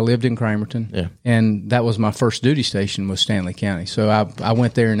Cramerton. I lived in Cramerton, and that was my first duty station was Stanley County. So I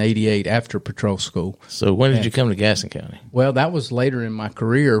went there in 88 after patrol school. So when did you come to Gaston County? Well, that was later in my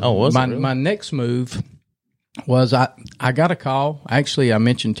career. Oh, was it really? My next move was I got a call. Actually, I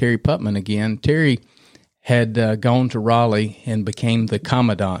mentioned Terry Putman again. Terry had gone to Raleigh and became the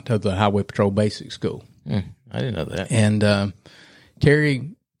commandant of the Highway Patrol Basic School. I didn't know that. And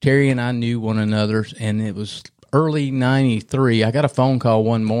Terry and I knew one another, and it was early 93. I got a phone call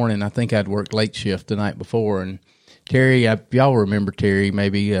one morning. I think I'd worked late shift the night before, and Terry, y'all remember Terry,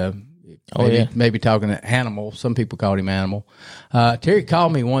 maybe talking to Animal. Some people called him Animal. Terry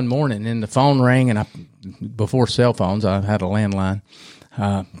called me one morning, and the phone rang, and before cell phones, I had a landline.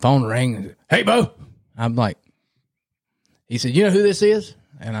 Phone rang. Hey, Bo. I'm like, he said, you know who this is?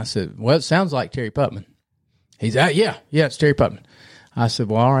 And I said, well, it sounds like Terry Putman. He's out. Yeah, it's Terry Putman. I said,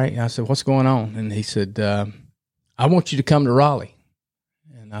 well, all right. I said, what's going on? And he said, I want you to come to Raleigh.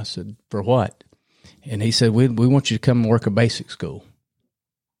 And I said, for what? And he said, we want you to come and work a basic school.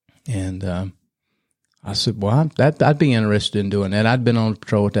 And I said, well, I'd be interested in doing that. I'd been on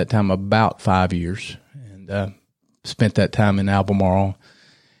patrol at that time about 5 years, and spent that time in Albemarle.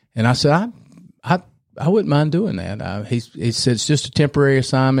 And I said, I wouldn't mind doing that. He said, it's just a temporary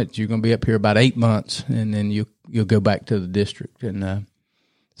assignment. You're going to be up here about 8 months, and then you'll go back to the district. And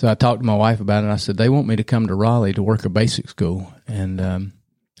so I talked to my wife about it. And I said, they want me to come to Raleigh to work a basic school. And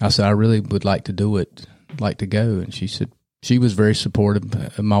I said, I really would like to do it, like to go. And she said, she was very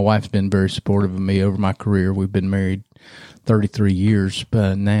supportive. My wife's been very supportive of me over my career. We've been married 33 years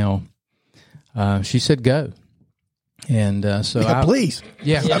now. She said, go. And please,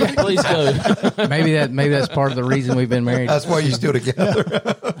 please go. maybe that's part of the reason we've been married. That's why you're still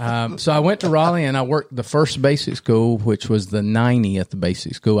together. So I went to Raleigh and I worked the first basic school, which was the 90th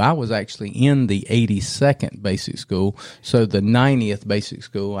basic school. I was actually in the 82nd basic school. So the 90th basic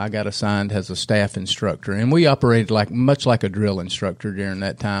school, I got assigned as a staff instructor, and we operated much like a drill instructor during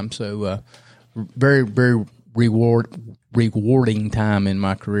that time. So very, very rewarding time in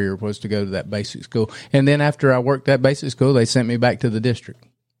my career was to go to that basic school. And then after I worked that basic school, they sent me back to the district.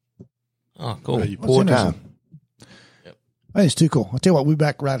 Oh, cool. Well, you poor time. Yep. That is too cool. I'll tell you what, we'll be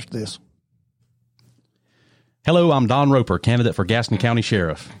back right after this. Hello, I'm Don Roper, candidate for Gaston County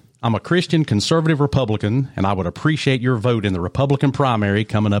Sheriff. I'm a Christian conservative Republican, and I would appreciate your vote in the Republican primary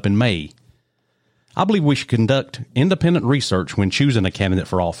coming up in May. I believe we should conduct independent research when choosing a candidate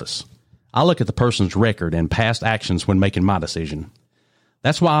for office. I look at the person's record and past actions when making my decision.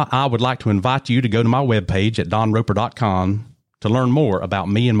 That's why I would like to invite you to go to my webpage at donroper.com to learn more about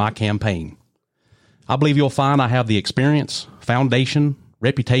me and my campaign. I believe you'll find I have the experience, foundation,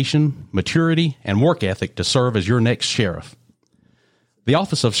 reputation, maturity, and work ethic to serve as your next sheriff. The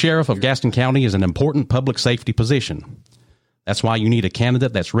office of Sheriff of Gaston County is an important public safety position. That's why you need a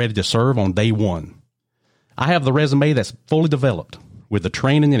candidate that's ready to serve on day one. I have the resume that's fully developed, with the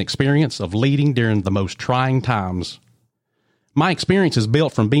training and experience of leading during the most trying times. My experience is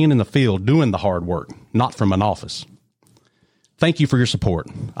built from being in the field doing the hard work, not from an office. Thank you for your support.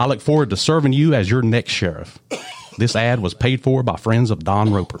 I look forward to serving you as your next sheriff. This ad was paid for by friends of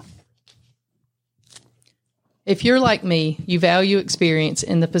Don Roper. If you're like me, you value experience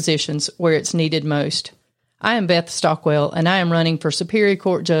in the positions where it's needed most. I am Beth Stockwell, and I am running for Superior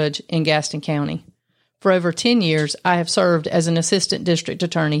Court Judge in Gaston County. For over 10 years, I have served as an assistant district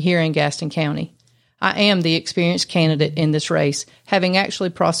attorney here in Gaston County. I am the experienced candidate in this race, having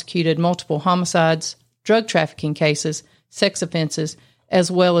actually prosecuted multiple homicides, drug trafficking cases, sex offenses, as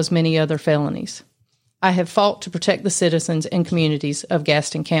well as many other felonies. I have fought to protect the citizens and communities of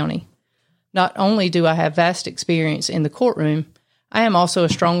Gaston County. Not only do I have vast experience in the courtroom, I am also a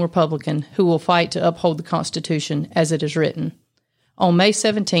strong Republican who will fight to uphold the Constitution as it is written. On May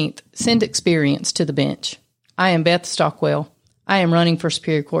 17th, send experience to the bench. I am Beth Stockwell. I am running for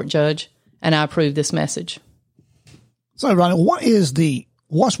Superior Court Judge, and I approve this message. So, Ronnie,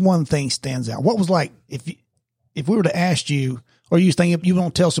 what's one thing stands out? What was like, if we were to ask you, or you think if you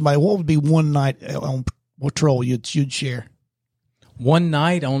want to tell somebody, what would be one night on patrol you'd share? One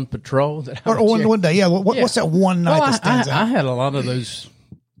night on patrol that I Or one day, yeah. What's that one night that stands I out? had a lot of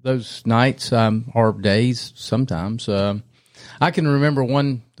those nights or days sometimes. I can remember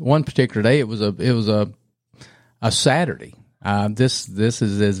one particular day. It was a Saturday. This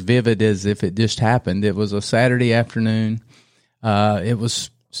is as vivid as if it just happened. It was a Saturday afternoon. It was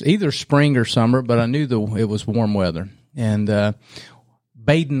either spring or summer, but I knew it was warm weather. And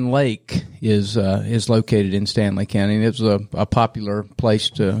Baden Lake is located in Stanley County, and it was a popular place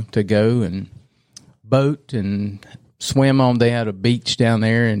to go and boat and swim on. They had a beach down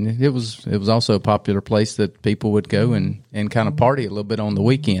there, and it was also a popular place that people would go and kind of party a little bit on the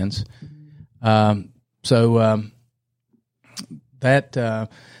weekends. That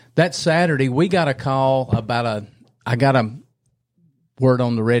Saturday, we got a call about I got a word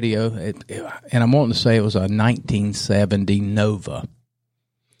on the radio, and I'm wanting to say it was a 1970 Nova.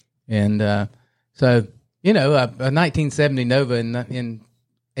 And so, you know, a 1970 Nova in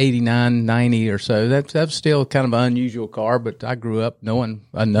 89, 90 or so, that's still kind of an unusual car, but I grew up knowing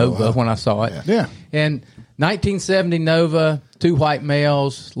a Nova when I saw it. Yeah. And 1970 Nova, 2 white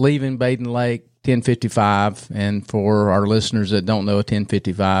males leaving Baden Lake, 1055. And for our listeners that don't know a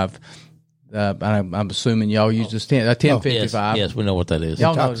 1055, I'm assuming y'all use this 1055. Yes, we know what that is.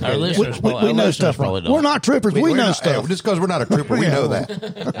 Y'all know Our listeners, We know stuff. probably don't. We're not trippers. We know stuff. Just because we're not a trooper, we know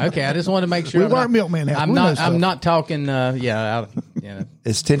that. Okay, I just want to make sure. We weren't milkmen. I'm not talking.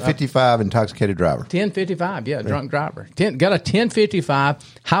 It's 1055 intoxicated driver. 1055. Yeah, drunk driver. Got a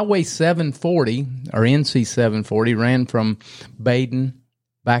 1055 Highway 740 or NC 740 ran from Baden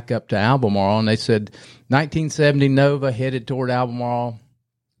back up to Albemarle, and they said 1970 Nova headed toward Albemarle.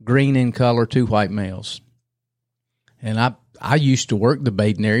 Green in color, 2 white males. And I used to work the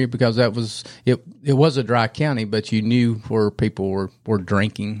Baden area because that was it was a dry county, but you knew where people were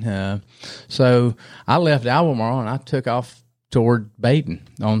drinking. So I left Albemarle and I took off toward Baden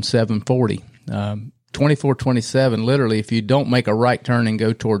on 740. 2427, literally, if you don't make a right turn and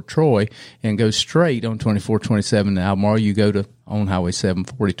go toward Troy and go straight on 2427 to Albemarle, you go to on Highway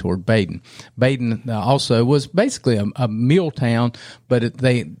 740 toward Baden. Baden also was basically a mill town, but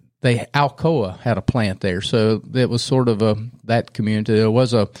Alcoa had a plant there, so it was sort of that community. There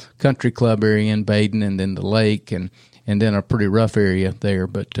was a country club area in Baden, and then the lake, and then a pretty rough area there.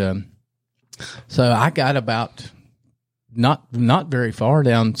 But so I got about not very far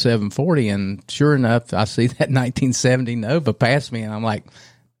down 740, and sure enough, I see that 1970 Nova pass me, and I'm like,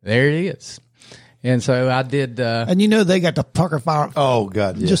 there it is. And so I did. And you know they got the pucker fire. Oh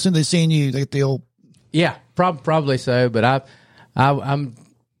God! Yeah. Just in they seeing you, they get the old. Yeah, probably so. But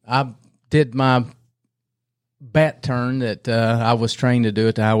I did my bat turn that I was trained to do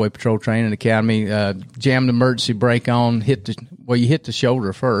at the Highway Patrol Training Academy. Jammed the emergency brake on. You hit the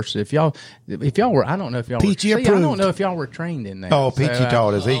shoulder first. If y'all were, I don't know if y'all Peachy were. See, I don't know if y'all were trained in that. Oh, Peachy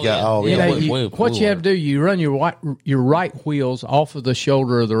taught us. He got. Oh, yeah. What you have to do, you run your right wheels off of the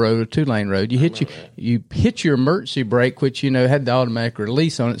shoulder of the road, a 2-lane road. You hit your emergency brake, which had the automatic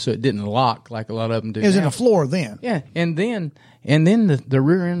release on it, so it didn't lock like a lot of them do. It was now. in the floor then. Yeah, and then the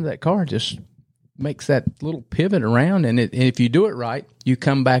rear end of that car just makes that little pivot around, and if you do it right, you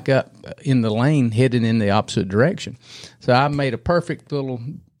come back up in the lane heading in the opposite direction. So I made a perfect little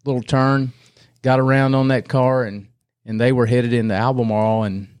turn, got around on that car, and they were headed into Albemarle,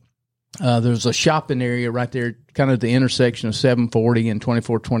 and there's a shopping area right there, kind of the intersection of 740 and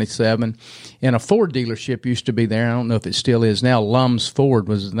 2427, and a Ford dealership used to be there. I don't know if it still is now. Lum's Ford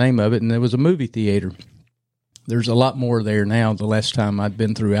was the name of it, and there was a movie theater. There's a lot more there now. The last time I'd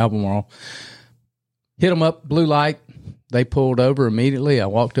been through Albemarle. Hit them up, blue light. They pulled over immediately. I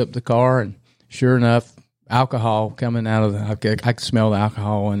walked up the car, and sure enough, alcohol coming out of I could smell the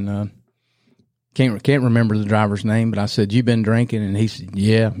alcohol, and can't remember the driver's name, but I said, "You been drinking?" And he said,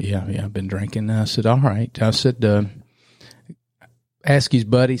 "Yeah, I've been drinking." And I said, "All right." I said, ask his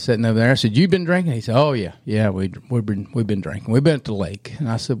buddy sitting over there. I said, "You been drinking?" He said, "Oh yeah, we've been drinking. We've been at the lake." And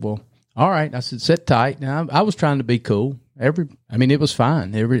I said, "Well, all right." I said, "Sit tight." Now I was trying to be cool. It was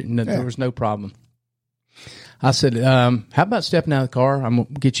fine. There was no problem. I said, how about stepping out of the car? I'm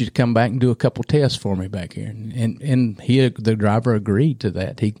going to get you to come back and do a couple tests for me back here. And the driver agreed to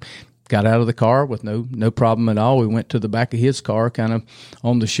that. He got out of the car with no problem at all. We went to the back of his car, kind of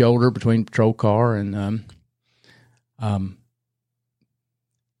on the shoulder between patrol car, and I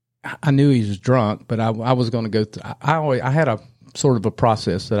knew he was drunk, but I was going to go through. I had a sort of a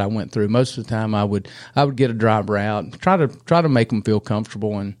process that I went through. Most of the time I would get a driver out and try to make them feel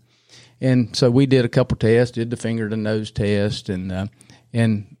comfortable, and so we did a couple tests, did the finger to nose test, and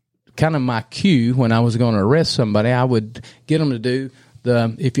kind of my cue when I was going to arrest somebody, I would get them to do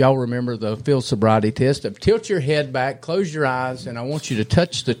if y'all remember the field sobriety test, of tilt your head back, close your eyes, and I want you to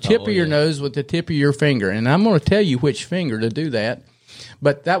touch the tip of your nose with the tip of your finger. And I'm going to tell you which finger to do that.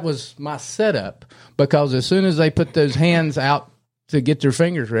 But that was my setup, because as soon as they put those hands out to get their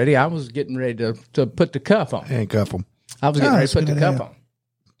fingers ready, I was getting ready to put the cuff on. Handcuff them. I was getting ready to put the cuff on.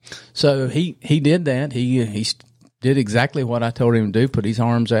 So he did that. He did exactly what I told him to do, put his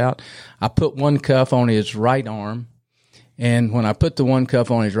arms out. I put one cuff on his right arm. And when I put the one cuff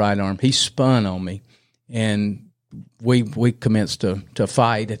on his right arm, he spun on me, and we commenced to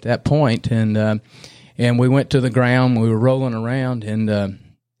fight at that point. And we went to the ground. We were rolling around, and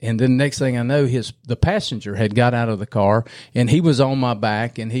then the next thing I know, the passenger had got out of the car, and he was on my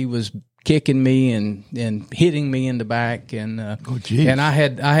back, and he was kicking me and hitting me in the back, and and I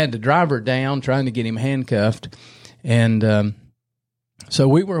had the driver down trying to get him handcuffed, and. So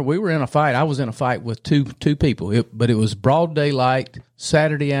we were in a fight. I was in a fight with two people, but it was broad daylight,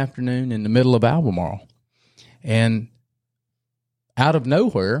 Saturday afternoon in the middle of Albemarle. And out of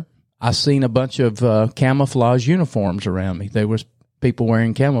nowhere, I seen a bunch of camouflage uniforms around me. There was people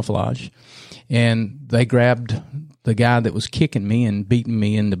wearing camouflage, and they grabbed the guy that was kicking me and beating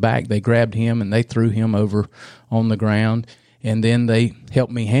me in the back. They grabbed him and they threw him over on the ground, and then they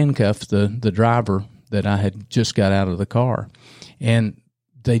helped me handcuff the driver that I had just got out of the car. And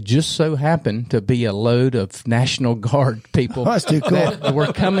they just so happened to be a load of National Guard people. That's too cool. That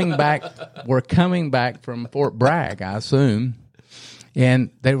were coming back from Fort Bragg, I assume.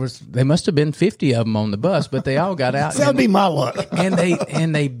 And they must have been 50 of them on the bus, but they all got out. That would be my luck. And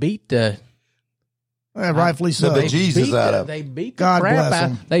they beat the rightfully so. The Jesus out of. They beat the God crap bless out.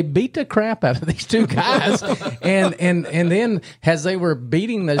 them. They beat the crap out of these two guys, and then as they were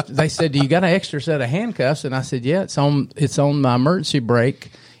beating, they said, "Do you got an extra set of handcuffs?" And I said, "Yeah, it's on my emergency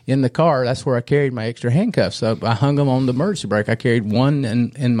brake in the car. That's where I carried my extra handcuffs. So I hung them on the emergency brake. I carried one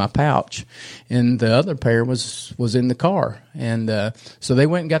in my pouch, and the other pair was in the car. And so they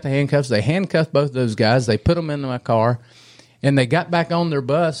went and got the handcuffs. They handcuffed both of those guys. They put them in my car. And they got back on their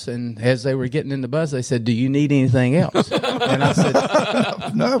bus, and as they were getting in the bus, they said, "Do you need anything else?" And I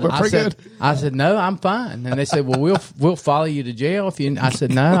said, "No, we're pretty good." I said, "No, I'm fine." And they said, "Well, we'll follow you to jail if you." I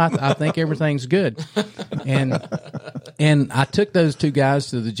said, "No, I think everything's good." And I took those two guys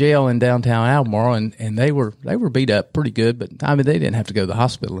to the jail in downtown Albemarle, and they were beat up pretty good, but I mean they didn't have to go to the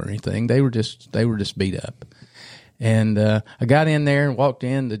hospital or anything. They were just beat up. And I got in there and walked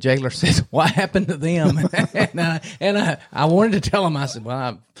in. The jailer said, "What happened to them?" and I wanted to tell him. I said,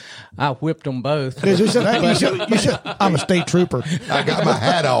 "Well, I whipped them both." You should, I'm a state trooper. I got my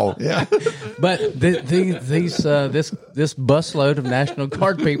hat on. Yeah. But this busload of National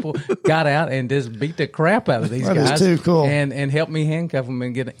Guard people got out and just beat the crap out of these That guys. is too cool. And helped me handcuff them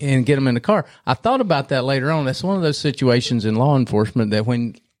and get them in the car. I thought about that later on. That's one of those situations in law enforcement that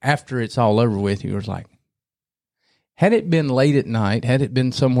when after it's all over with, you was like. Had it been late at night, had it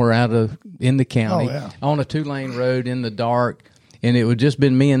been somewhere in the county, on a 2-lane road in the dark, and it would just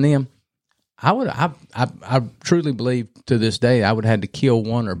been me and them, I truly believe to this day I would have had to kill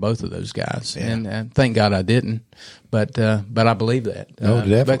one or both of those guys, and thank God I didn't. But I believe that,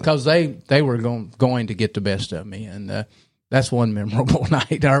 definitely. because they were going to get the best of me, and that's one memorable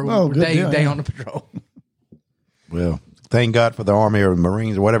night or day on the patrol. Well. Thank God for the Army or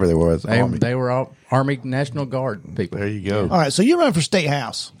Marines or whatever they were. They were all Army National Guard people. There you go. All right, so you're running for State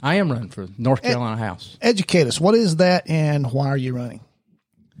House. I am running for North Carolina House. Educate us. What is that, and why are you running?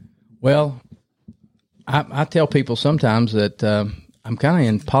 Well, I tell people sometimes that I'm kind of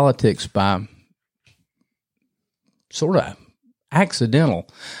in politics by sort of accidental.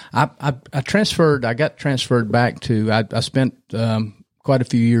 I got transferred back to. I spent quite a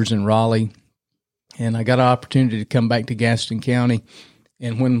few years in Raleigh. And I got an opportunity to come back to Gaston County.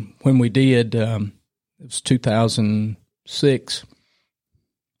 And when we did, it was 2006,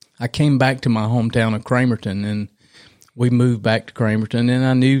 I came back to my hometown of Cramerton, and we moved back to Cramerton.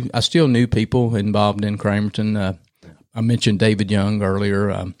 And I still knew people involved in Cramerton. I mentioned David Young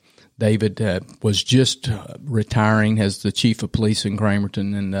earlier. David was just retiring as the chief of police in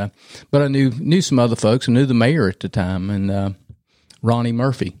Cramerton. But I knew some other folks. I knew the mayor at the time, and Ronnie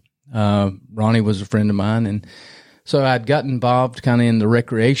Murphy. Ronnie was a friend of mine, and so I'd got involved kind of in the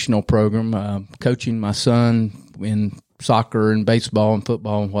recreational program, coaching my son in soccer and baseball and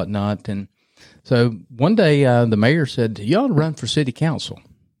football and whatnot. And so one day the mayor said, "You ought to run for city council."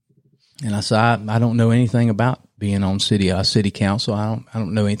 And I said, I don't know anything about being on city council. I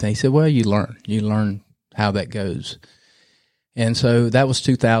don't know anything. He said, "Well, you learn how that goes." And so that was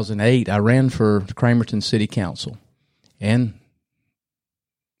 2008. I ran for Cramerton City Council, and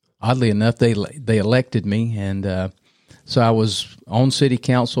oddly enough, they elected me, and So I was on city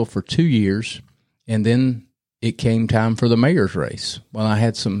council for 2 years, and then it came time for the mayor's race. Well, I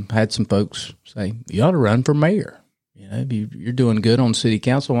had some folks say, you ought to run for mayor. You know, you're doing good on city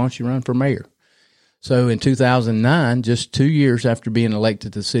council. Why don't you run for mayor? So in 2009, just 2 years after being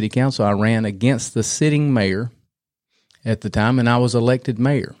elected to city council, I ran against the sitting mayor at the time, and I was elected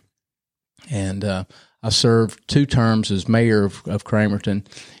mayor. And I served 2 terms as mayor of Cramerton,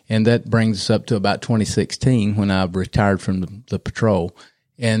 and that brings us up to about 2016 when I retired from the patrol.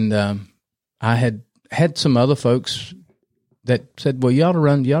 And I had some other folks that said, well, you ought to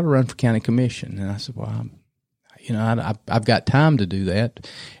run for county commission. And I said, well, I've got time to do that.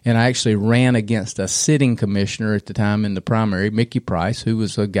 And I actually ran against a sitting commissioner at the time in the primary, Mickey Price, who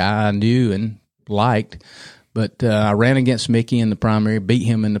was a guy I knew and liked. But I ran against Mickey in the primary, beat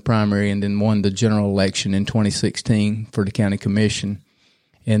him in the primary, and then won the general election in 2016 for the county commission.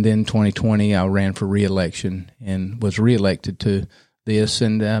 And then 2020, I ran for re-election and was re-elected to this.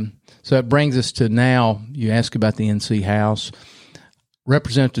 And so it brings us to now, you ask about the NC House.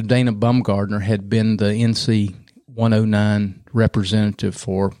 Representative Dana Bumgardner had been the NC 109 representative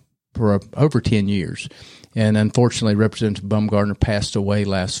for over 10 years. And unfortunately, Representative Bumgardner passed away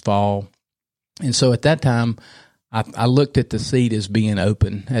last fall. And so at that time, I looked at the seat as being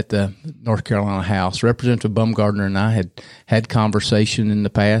open at the North Carolina House. Representative Bumgardner and I had conversation in the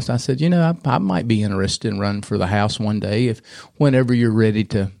past. I said, I might be interested in running for the House one day whenever you're ready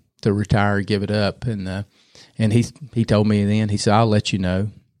to retire or give it up. And he told me then, he said, I'll let you know.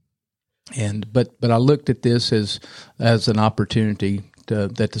 But I looked at this as an opportunity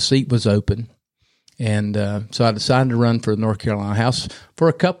that the seat was open. And so I decided to run for the North Carolina House for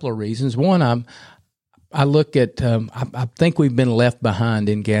a couple of reasons. One, I look at I think we've been left behind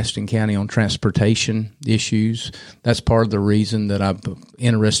in Gaston County on transportation issues. That's part of the reason that I'm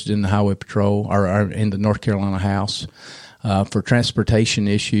interested in the Highway Patrol or in the North Carolina House for transportation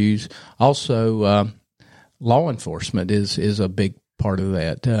issues. Also, law enforcement is a big part of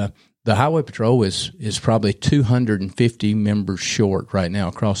that. The Highway Patrol is probably 250 members short right now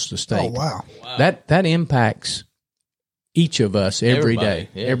across the state. Oh, wow. That impacts each of us every day.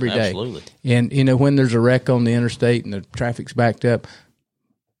 Absolutely. And, when there's a wreck on the interstate and the traffic's backed up,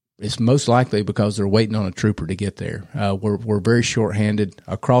 it's most likely because they're waiting on a trooper to get there. We're very short-handed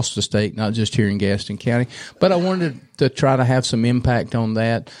across the state, not just here in Gaston County. But I wanted to try to have some impact on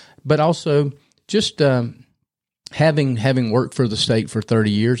that. But also just having worked for the state for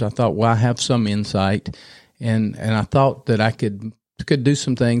 30 years, I thought, well, I have some insight. And I thought that I could do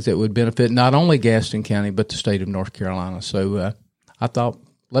some things that would benefit not only Gaston County but the state of North Carolina. So I thought,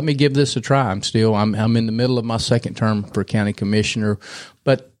 let me give this a try. I'm in the middle of my second term for county commissioner,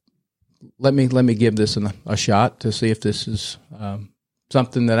 but let me give this a shot to see if this is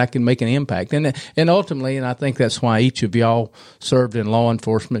something that I can make an impact. And ultimately, and I think that's why each of y'all served in law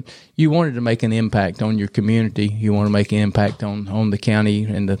enforcement, you wanted to make an impact on your community. You want to make an impact on the county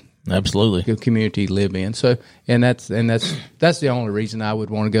and the absolutely community you live in. So, and that's the only reason I would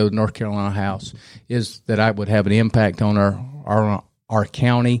want to go to the North Carolina House is that I would have an impact on our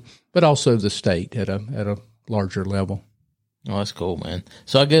county, but also the state at a larger level. Oh, that's cool, man.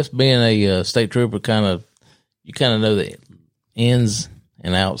 So I guess being a state trooper, you kind of know the ins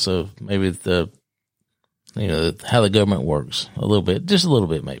and outs of maybe how the government works a little bit, just a little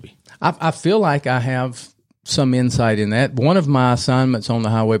bit, maybe. I feel like I have some insight in that. One of my assignments on the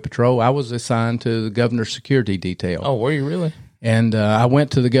Highway Patrol, I was assigned to the Governor's Security Detail. Oh, were you really? And I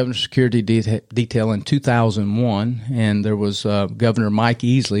went to the Governor's Security Detail in 2001, and there was Governor Mike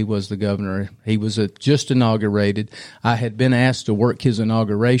Easley was the governor. He was just inaugurated. I had been asked to work his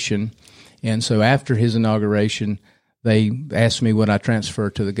inauguration, and so after his inauguration, they asked me would I transfer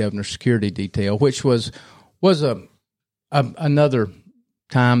to the Governor's Security Detail, which was another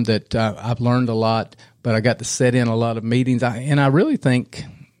time that I've learned a lot, but I got to sit in a lot of meetings. And I really think,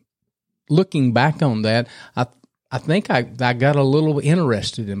 looking back on that, I think I got a little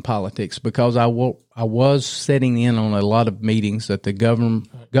interested in politics because I was sitting in on a lot of meetings that the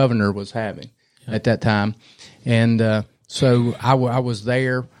governor was having at that time. And so I was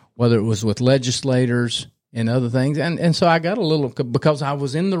there, whether it was with legislators and other things. And so I got a little, because I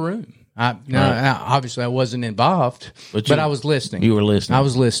was in the room. Obviously I wasn't involved, but I was listening. You were listening. I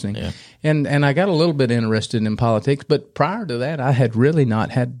was listening. Yeah. And I got a little bit interested in politics, but prior to that, I had really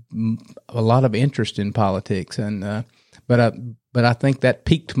not had a lot of interest in politics. And, but I think that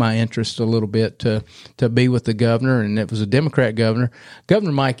piqued my interest a little bit to be with the governor, and it was a Democrat governor.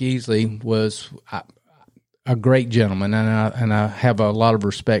 Governor Mike Easley was a great gentleman, and I have a lot of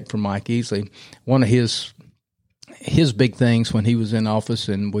respect for Mike Easley. One of his big things when he was in office,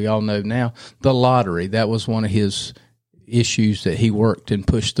 and we all know now, the lottery, that was one of his issues that he worked and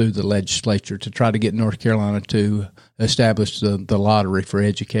pushed through the legislature to try to get North Carolina to establish the lottery for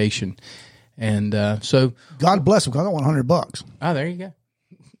education. And so, God bless him. 'Cause I don't want $100. oh, there you go.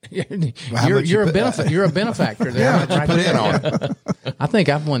 How much You're you a put- you're a benefactor there. Yeah, what you put in on it. I think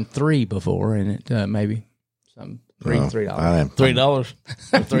I've won 3 before, and it maybe some $3. I am. $3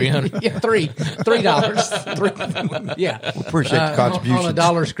 or $300. Yeah, $3. Yeah, Appreciate the on contribution. a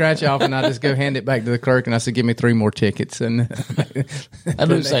dollar scratch off, and I just go hand it back to the clerk, and I said, "Give me 3 more tickets." And I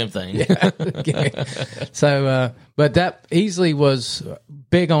do the same thing. okay. So, but that easily was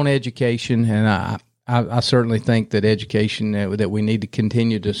big on education, and I certainly think that education that we need to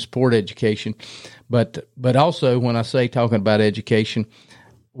continue to support education, but also when I say talking about education,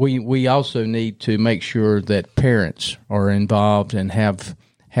 we also need to make sure that parents are involved and have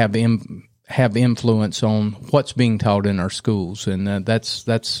influence on what's being taught in our schools, and that's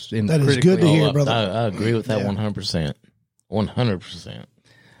That is critically good to hear, Oh, brother. I agree with that 100%. 100%.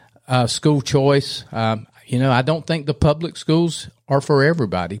 School choice. I don't think the public schools are for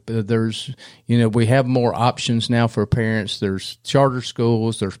everybody, but there's, we have more options now for parents. There's charter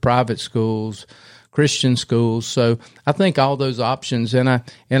schools, there's private schools, Christian schools. So I think all those options, and I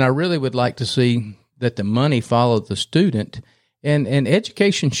really would like to see that the money follow the student, and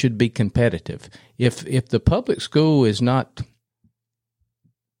education should be competitive. If the public school is not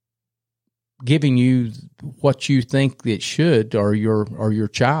giving you what you think it should, or your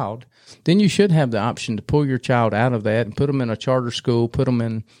child, then you should have the option to pull your child out of that and put them in a charter school, put them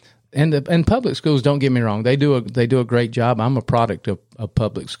in, and public schools. Don't get me wrong; they do a great job. I'm a product of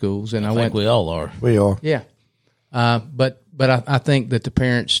public schools, and I think we all are. We are. yeah. But I think that the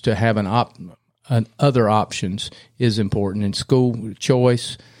parents to have other options is important in school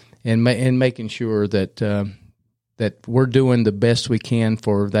choice, and making sure that we're doing the best we can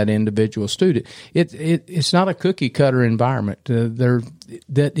for that individual student. It's not a cookie cutter environment.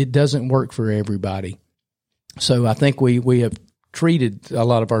 That it doesn't work for everybody. So I think we have treated a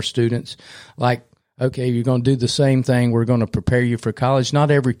lot of our students like, okay, you're going to do the same thing. We're going to prepare you for college. Not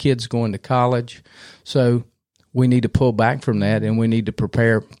every kid's going to college, so we need to pull back from that, and we need to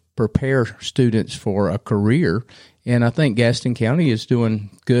prepare students for a career. And I think Gaston County is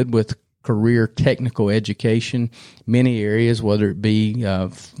doing good with career technical education, many areas, whether it be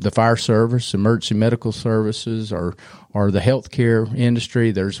the fire service, emergency medical services, or the healthcare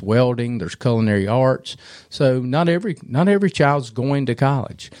industry. There's welding, there's culinary arts. So not every child's going to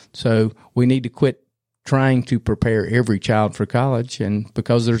college. So we need to quit trying to prepare every child for college, and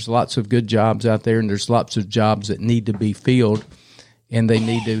because there's lots of good jobs out there, and there's lots of jobs that need to be filled, and they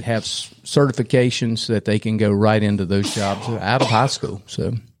need to have certifications that they can go right into those jobs out of high school.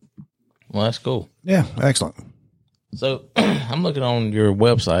 So. Well, that's cool. Yeah, excellent. So I'm looking on your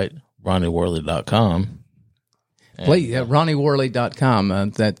website, RonnieWorley.com. Please,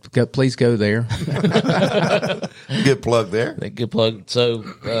 RonnieWorley.com. Please go there. Good plug there. Good plug. So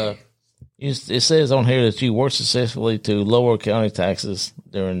it says on here that you worked successfully to lower county taxes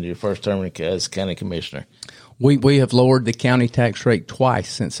during your first term as county commissioner. We have lowered the county tax rate twice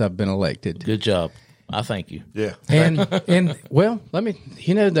since I've been elected. Good job. I thank you. Yeah. And well,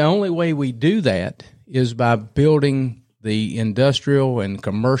 the only way we do that is by building the industrial and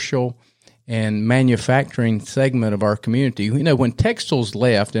commercial and manufacturing segment of our community. When textiles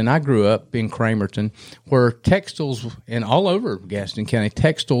left, and I grew up in Cramerton, where textiles, and all over Gaston County,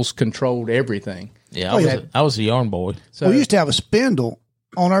 textiles controlled everything. Yeah, I was a yarn boy. So We used to have a spindle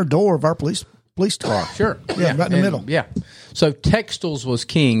on our door of our police car. Sure. Yeah, right in the middle. Yeah. So textiles was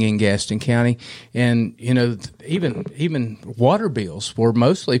king in Gaston County, and even water bills were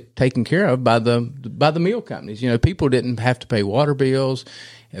mostly taken care of by the mill companies. People didn't have to pay water bills,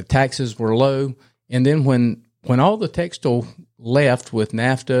 taxes were low, and then when all the textile left with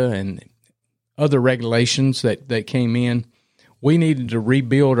NAFTA and other regulations that came in, we needed to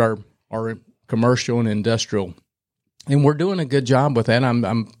rebuild our commercial and industrial. And we're doing a good job with that.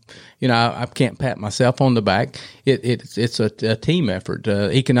 I can't pat myself on the back. It's a team effort.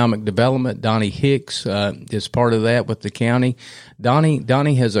 Economic development. Donnie Hicks is part of that with the county.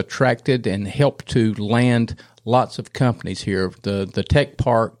 Donnie has attracted and helped to land lots of companies here. The tech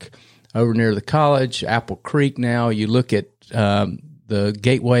park over near the college, Apple Creek. Now you look at the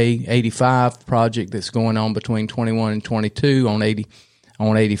Gateway 85 project that's going on between 21 and 22 on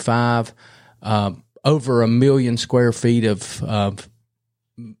 85. Over 1 million square feet of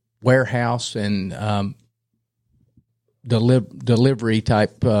warehouse and delivery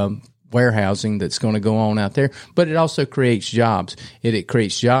type warehousing that's going to go on out there. But it also creates jobs. It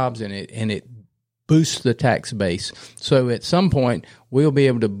creates jobs, and it boost the tax base. So at some point, we'll be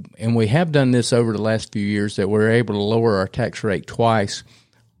able to, and we have done this over the last few years, that we're able to lower our tax rate twice.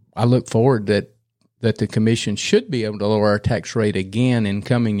 I look forward that the commission should be able to lower our tax rate again in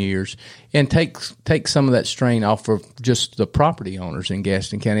coming years and take some of that strain off of just the property owners in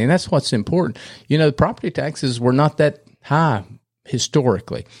Gaston County. And that's what's important. The property taxes were not that high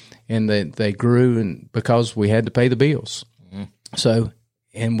historically, and they grew because we had to pay the bills. Mm-hmm. So,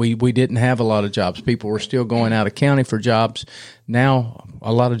 and we didn't have a lot of jobs. People were still going out of county for jobs. Now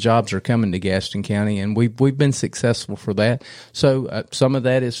a lot of jobs are coming to Gaston County, and we've been successful for that. So some of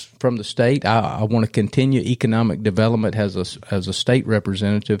that is from the state. I want to continue economic development as a state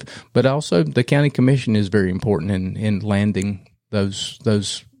representative, but also the county commission is very important in landing those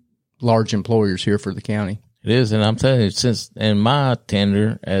large employers here for the county. It is, and I'm telling you, since in my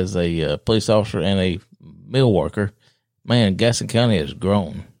tenure as a police officer and a mill worker, man, Gaston County has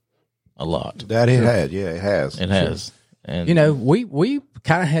grown a lot. That it has, yeah, it has. It has. And we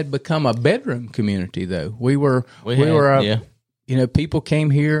kind of had become a bedroom community, though. People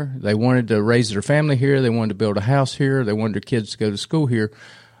came here. They wanted to raise their family here. They wanted to build a house here. They wanted their kids to go to school here.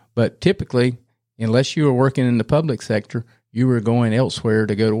 But typically, unless you were working in the public sector, you were going elsewhere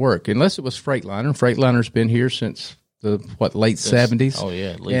to go to work, unless it was Freightliner. Freightliner's been here since the late 70s. Oh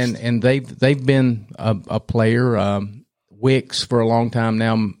yeah, at least. And they've been a player. Wicks for a long time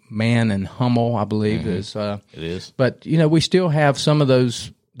now. Man and Hummel, I believe, is. It is. But we still have some of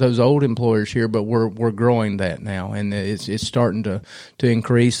those old employers here, but we're growing that now, and it's starting to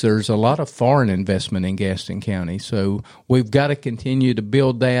increase. There's a lot of foreign investment in Gaston County, so we've got to continue to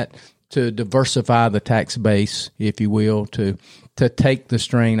build that, to diversify the tax base, if you will, to take the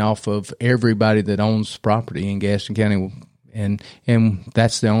strain off of everybody that owns property in Gaston County, and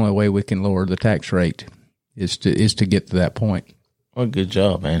that's the only way we can lower the tax rate. Is to get to that point. Well, good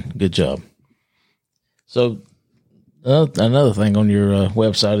job, man. Good job. So another thing on your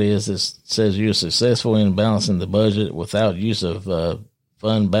website is it says you're successful in balancing the budget without use of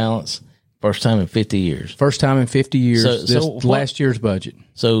fund balance. First time in 50 years. First time in 50 years. Last year's budget.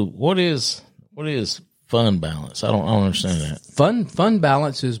 So what is fund balance? I don't understand that. Fund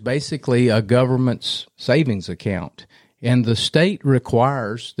balance is basically a government's savings account. And the state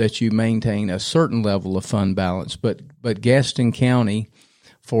requires that you maintain a certain level of fund balance, but Gaston County,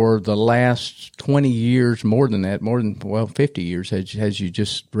 for the last 20 years, more than 50 years, as you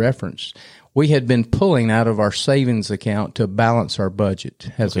just referenced, we had been pulling out of our savings account to balance our budget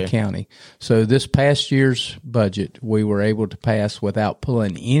as a county. So this past year's budget, we were able to pass without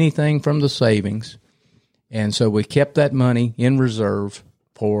pulling anything from the savings, and so we kept that money in reserve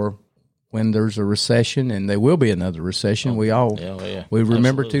for when there's a recession, and there will be another recession. We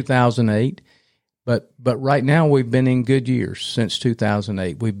remember 2008, but right now we've been in good years since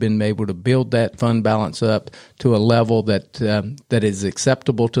 2008. We've been able to build that fund balance up to a level that is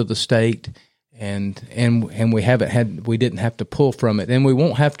acceptable to the state, and we didn't have to pull from it, and we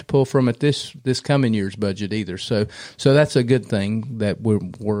won't have to pull from it this coming year's budget either. So that's a good thing that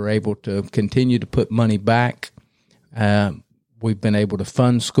we're able to continue to put money back. We've been able to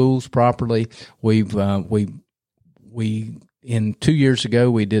fund schools properly. We 2 years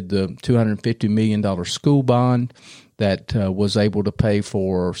ago, we did the $250 million school bond that was able to pay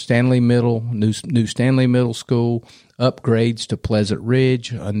for Stanley Middle, new Stanley Middle School, upgrades to Pleasant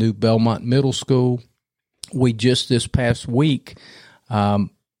Ridge, a new Belmont Middle School. We just this past week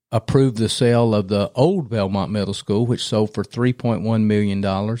approved the sale of the old Belmont Middle School, which sold for $3.1 million.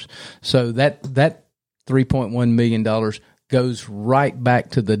 So that $3.1 million goes right back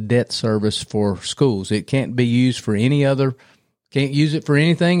to the debt service for schools. It can't be used for can't use it for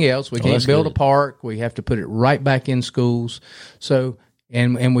anything else. We can't build a park. We have to put it right back in schools. So,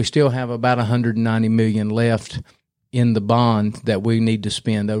 and we still have about $190 million left in the bond that we need to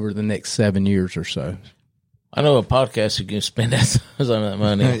spend over the next 7 years or so. I know a podcast you can spend that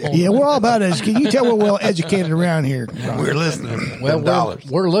money. Yeah, we're all about education. You tell we're well educated around here. We're listening. Well,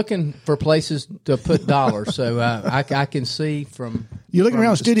 we're looking for places to put dollars. So I can see from you're looking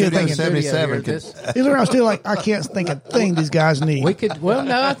around studio thinking 77. You're looking around studio like I can't think a thing these guys need. We could. Well,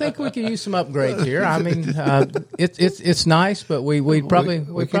 no, I think we could use some upgrades here. I mean, it's nice, but we probably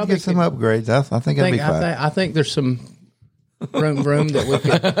get some upgrades. I think it'll be fine. I think there's some room that we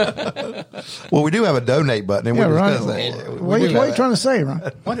could. Well, we do have a donate button, and we discuss that. What are you trying to say, Ron?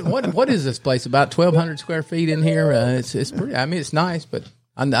 What is this place? About 1,200 square feet in here. It's pretty. I mean, it's nice, but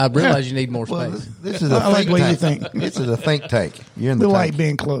I realize you need more space. Well, this is a think tank. You think. This is a think tank. You're in the light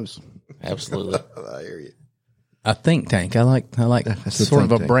being close. Absolutely. I hear you. A think tank. I like sort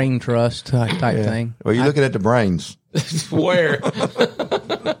of a brain trust type thing. Well, you're looking at the brains. Where?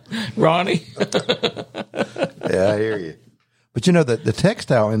 Ronnie. Yeah, I hear you. But you know, the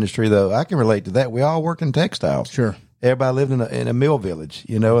textile industry, though, I can relate to that. We all work in textiles. Sure. Everybody lived in a mill village,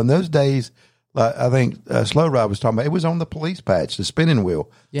 you know. In those days, like I think Slow Ride was talking about, it was on the police patch, the spinning wheel.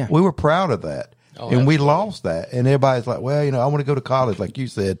 Yeah. We were proud of that. And we lost that. And everybody's like, well, you know, I want to go to college, like you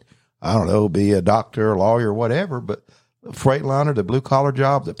said. I don't know, be a doctor, a lawyer, whatever. But Freightliner, the blue collar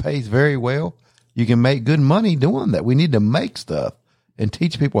job that pays very well, you can make good money doing that. We need to make stuff and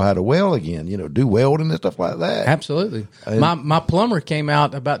teach people how to weld again, you know, do welding and stuff like that. Absolutely. My plumber came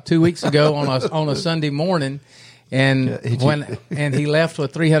out about 2 weeks ago on a Sunday morning, and he left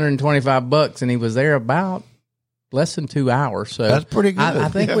with $325, and he was there about less than 2 hours. So that's pretty good. I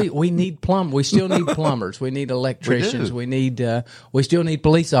think we need we still need plumbers. We need electricians. We still need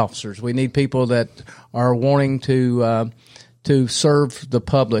police officers. We need people that are wanting to serve the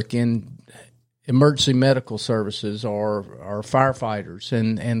public in emergency medical services or firefighters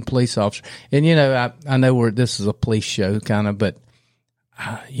and police officers. And, you know, I know this is a police show kind of, but,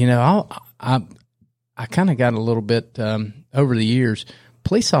 you know, I kind of got a little bit over the years.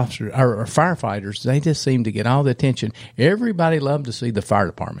 Police officers or firefighters, they just seem to get all the attention. Everybody loved to see the fire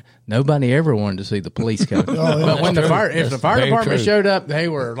department. Nobody ever wanted to see the police come. But when the fire department showed up, they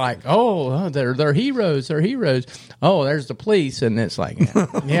were like, "Oh, they're heroes! They're heroes!" Oh, there's the police, and it's like,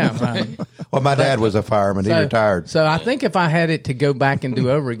 yeah. Well, my dad was a fireman. He retired. So I think if I had it to go back and do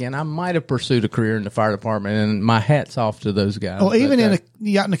over again, I might have pursued a career in the fire department. And my hat's off to those guys. Well, even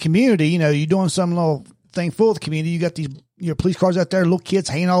out in the community, you know, you're doing some little thing for the community. You got these police cars out there, little kids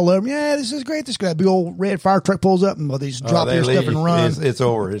hanging all over them. Yeah, this is great. This guy, big old red fire truck pulls up and they just drop their stuff and run. It's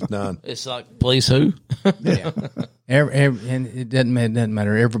over. It's done. It's like police who? Yeah. And it doesn't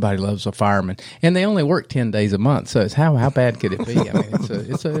matter. Everybody loves a fireman, and they only work 10 days a month. So it's how bad could it be? I mean,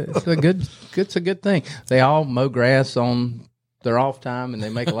 it's a good thing. They all mow grass on their off time, and they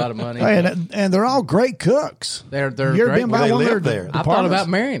make a lot of money. And they're all great cooks. They're you great. Been by they one live of their there. I thought about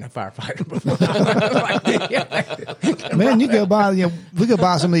marrying a firefighter before. Man, you go by, we go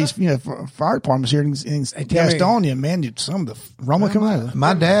by some of these, fire departments here in Gastonia, man. Some of the aroma coming out.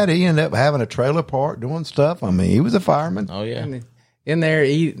 My dad, he ended up having a trailer park doing stuff. I mean, he was a fireman. Oh, yeah. In there,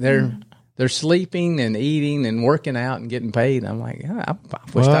 they're sleeping and eating and working out and getting paid. I'm like, I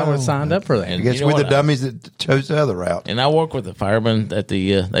wish I would have signed up for that. I guess we're the dummies that chose the other route. And I work with a fireman at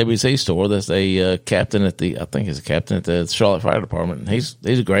the ABC store. That's a captain I think he's a captain at the Charlotte Fire Department. And he's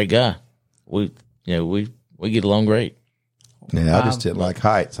a great guy. We get along great. Yeah, I just didn't like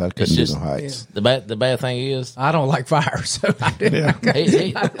heights. I couldn't do no heights. Yeah. The bad thing is I don't like fire, so I didn't.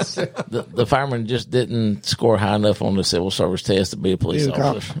 The fireman just didn't score high enough on the civil service test to be a police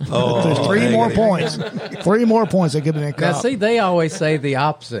officer. There's 3 more points. 3 more points that could be in Now, see, they always say the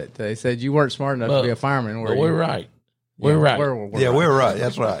opposite. They said you weren't smart enough to be a fireman. But we're right. We're right. We're right.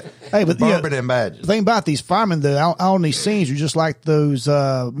 That's right. Hey, but Bourbon and badges. The thing about these firemen, though, out on these scenes, are just like those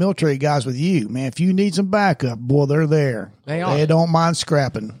military guys with you, man. If you need some backup, boy, they're there. They are. They don't mind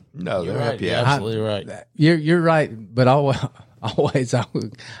scrapping. No, they're You're right. happy. You're absolutely right. You're right, but always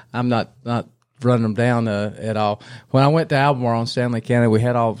I'm not running them down at all. When I went to Albemarle in Stanley County, we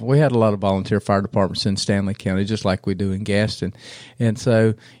had a lot of volunteer fire departments in Stanley County, just like we do in Gaston. And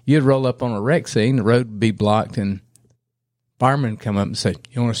so you'd roll up on a wreck scene, the road would be blocked, and firemen come up and say,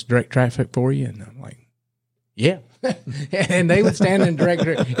 "You want us to direct traffic for you?" And I'm like, "Yeah." And they would stand in direct.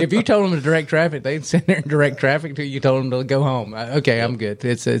 If you told them to direct traffic, they'd stand there and direct traffic till you told them to go home. Okay, I'm good.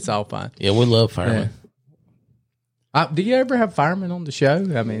 It's all fine. Yeah, we love firemen. Do you ever have firemen on the show?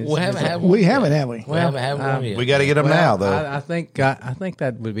 I mean, We haven't had one. We haven't, have we? We haven't had one yet. We got to get them now, though. I think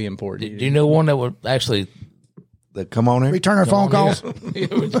that would be important. Do you know one that would actually That come on here. Return our phone calls. Probably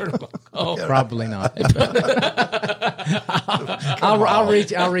not. I'll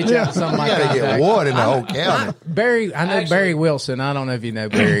reach out to some of my You got to get contacts. one in the whole county. Barry, I know Barry Wilson. I don't know if you know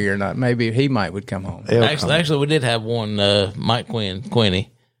Barry or not. Maybe he would come home. Actually, we did have one. Mike Quinney.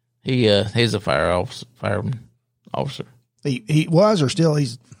 He's a fireman officer. He was, or still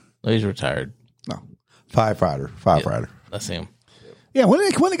he's retired. no. Firefighter. That's him. Yeah, when they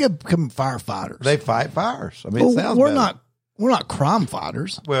become firefighters, They fight fires. I mean, it sounds we're better. not crime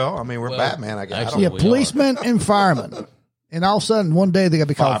fighters. Well, I mean, we're Batman, I guess. I actually, don't Yeah, we policemen and firemen, and all of a sudden one day they got to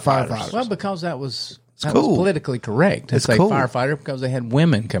be called firefighters. Well, because that was cool. politically correct to It's say cool. firefighter because they had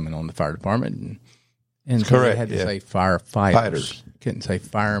women coming on the fire department, and so correct, they had to yeah. say firefighters. Fighters. Couldn't say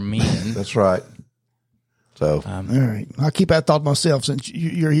firemen. That's right. So, All right, I'll keep that thought myself since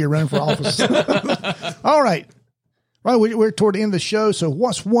you're here running for office. All right. Right, we're toward the end of the show. So,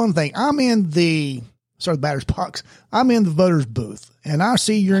 what's one thing? I'm in the batter's box. I'm in the voter's booth, and I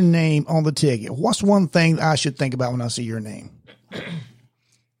see your name on the ticket. What's one thing I should think about when I see your name?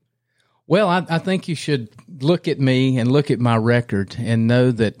 Well, I think you should look at me and look at my record and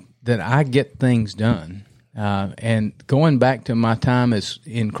know that I get things done. And going back to my time as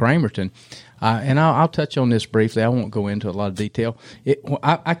in Cramerton, and I'll touch on this briefly. I won't go into a lot of detail.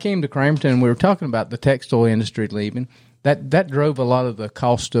 I came to Cramerton, and we were talking about the textile industry leaving. That drove a lot of the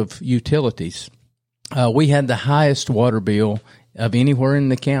cost of utilities. We had the highest water bill of anywhere in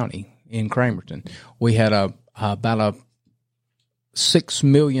the county in Cramerton. We had about a $6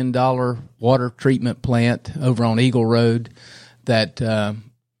 million water treatment plant over on Eagle Road that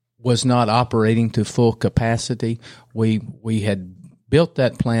was not operating to full capacity. We had built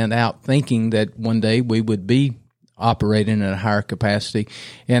that plant out thinking that one day we would be operating at a higher capacity.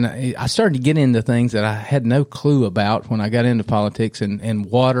 And I started to get into things that I had no clue about when I got into politics, and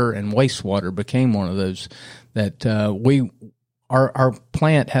water and wastewater became one of those that Our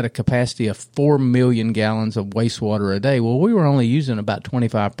plant had a capacity of 4 million gallons of wastewater a day. Well, we were only using about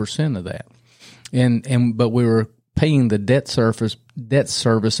 25% of that, but we were paying the debt service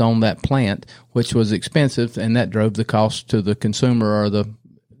on that plant, which was expensive, and that drove the cost to the consumer or the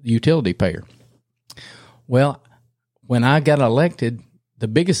utility payer. Well, when I got elected, the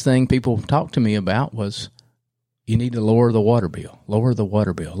biggest thing people talked to me about was, you need to lower the water bill, lower the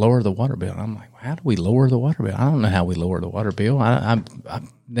water bill, lower the water bill. And I'm like, how do we lower the water bill? I don't know how we lower the water bill. I've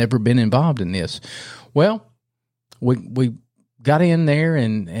never been involved in this. Well, we got in there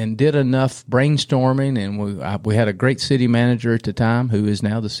and did enough brainstorming, and we had a great city manager at the time who is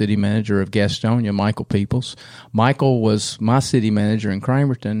now the city manager of Gastonia, Michael Peoples. Michael was my city manager in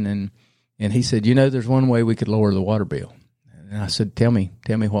Cramerton, and he said, there's one way we could lower the water bill. And I said, tell me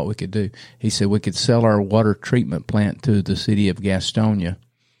what we could do. He said, we could sell our water treatment plant to the city of Gastonia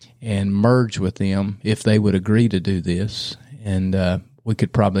and merge with them if they would agree to do this, and we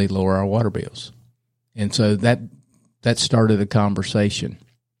could probably lower our water bills. And so that started a conversation.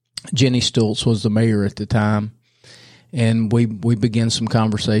 Jenny Stultz was the mayor at the time, and we began some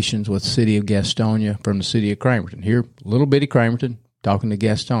conversations with the city of Gastonia from the city of Cramerton. Here, little bitty Cramerton, talking to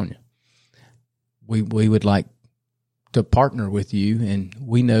Gastonia. We would like to partner with you, and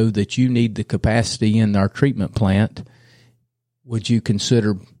we know that you need the capacity in our treatment plant. Would you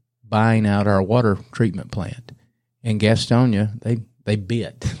consider buying out our water treatment plant? And Gastonia, they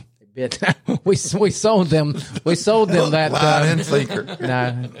bit. we sold them that line and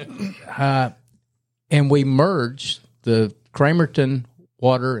sinker. And we merged the Cramerton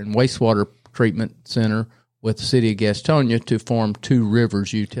Water and Wastewater Treatment Center with the city of Gastonia to form Two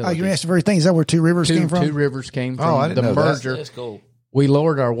Rivers Utilities. Oh, you're asking the very thing. Is that where Two Rivers came from? Two Rivers came from. Oh, I didn't know merger. That's cool. We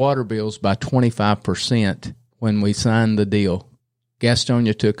lowered our water bills by 25% when we signed the deal.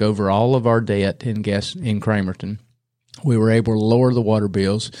 Gastonia took over all of our debt in Cramerton. We were able to lower the water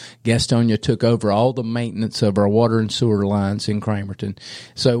bills. Gastonia took over all the maintenance of our water and sewer lines in Cramerton.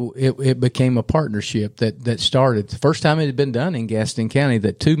 So it became a partnership that started. The first time it had been done in Gaston County,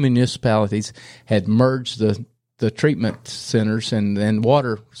 that two municipalities had merged the treatment centers and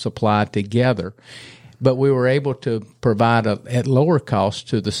water supply together. But we were able to provide at lower cost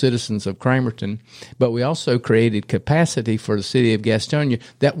to the citizens of Cramerton. But we also created capacity for the city of Gastonia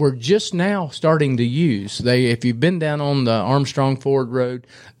that we're just now starting to use. If you've been down on the Armstrong Ford Road,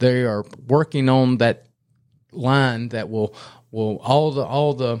 they are working on that line that will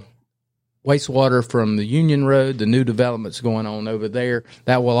all the wastewater from the Union Road, the new developments going on over there,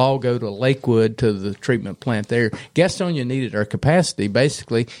 that will all go to Lakewood, to the treatment plant there. Gastonia needed our capacity,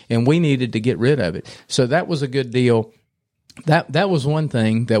 basically, and we needed to get rid of it. So that was a good deal. That was one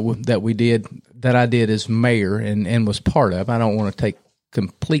thing that I did as mayor and was part of. I don't want to take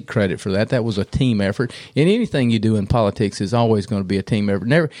complete credit for that. That was a team effort. And anything you do in politics is always going to be a team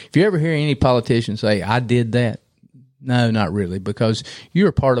effort. If you ever hear any politician say, I did that, no, not really, because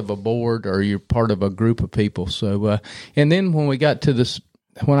you're part of a board or you're part of a group of people. So, and then when I got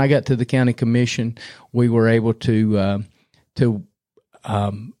to the county commission, we were able to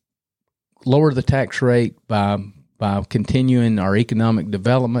lower the tax rate by continuing our economic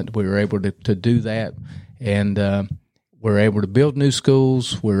development. We were able to do that, and we were able to build new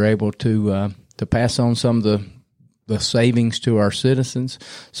schools. We were able to pass on some of the savings to our citizens.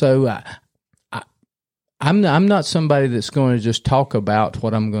 So. I'm not somebody that's going to just talk about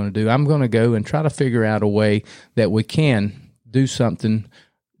what I'm going to do. I'm going to go and try to figure out a way that we can do something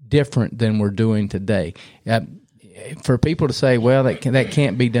different than we're doing today. For people to say, well, that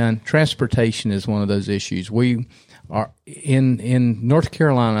can't be done, transportation is one of those issues. We are in North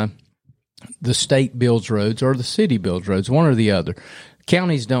Carolina, the state builds roads or the city builds roads, one or the other.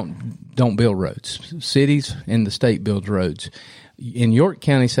 Counties don't build roads. Cities and the state builds roads. In York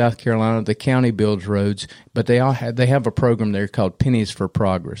County, South Carolina, the county builds roads, but they have a program there called Pennies for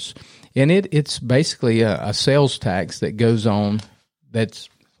Progress, and it's basically a sales tax that goes on. That's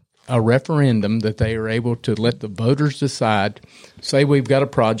a referendum that they are able to let the voters decide. Say we've got a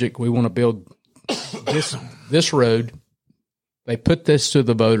project, we want to build this road. They put this to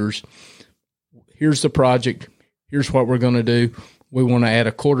the voters. Here's the project. Here's what we're going to do. We want to add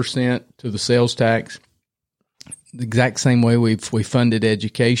a 1/4 cent to the sales tax. The exact same way we funded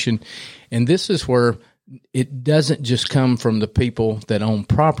education. And this is where it doesn't just come from the people that own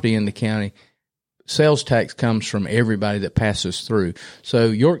property in the county. Sales tax comes from everybody that passes through. So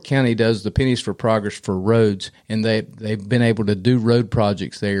York County does the Pennies for Progress for roads, and they've been able to do road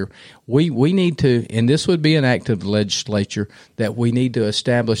projects there. We need to, and this would be an act of the legislature, that we need to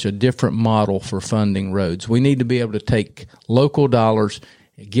establish a different model for funding roads. We need to be able to take local dollars,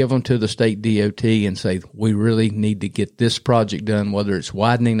 give them to the state DOT and say, we really need to get this project done, whether it's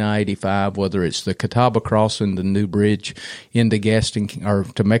widening I-85, whether it's the Catawba crossing, the new bridge into Gaston or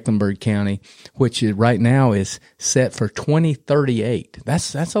to Mecklenburg County, which right now is set for 2038.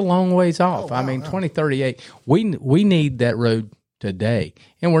 That's a long ways off. Oh, wow, 2038. We need that road today,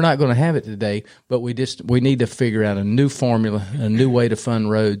 and we're not going to have it today, but we need to figure out a new formula, a new way to fund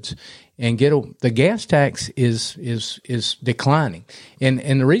roads. And the gas tax is declining, and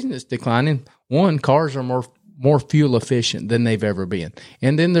the reason it's declining, one, cars are more fuel efficient than they've ever been,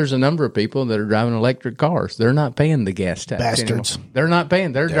 and then there's a number of people that are driving electric cars. They're not paying the gas tax. Bastards. Anymore. They're not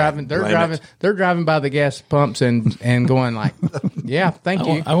paying. They're driving by the gas pumps and going like, yeah, thank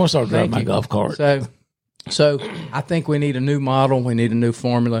you. I want to start driving my golf cart. So I think we need a new model. We need a new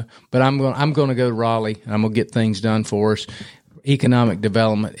formula. But I'm going to go to Raleigh, and I'm going to get things done for us. Economic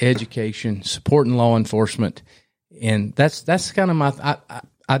development, education, supporting law enforcement, and that's kind of my.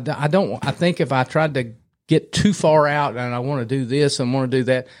 I think if I tried to get too far out and I want to do this and want to do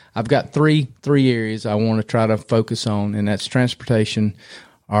that, I've got three areas I want to try to focus on, and that's transportation,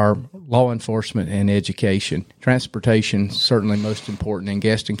 our law enforcement, and education. Transportation certainly most important in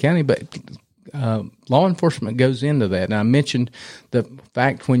Gaston County, but law enforcement goes into that. And I mentioned the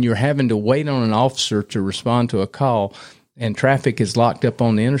fact when you're having to wait on an officer to respond to a call, and traffic is locked up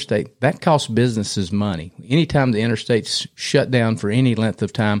on the interstate, that costs businesses money. Anytime the interstate's shut down for any length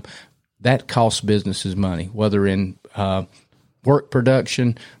of time, that costs businesses money, whether in work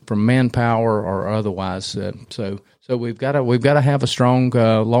production, from manpower, or otherwise. So we've got to have a strong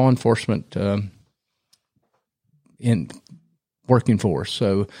law enforcement in working force.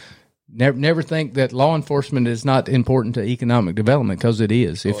 So never think that law enforcement is not important to economic development, because it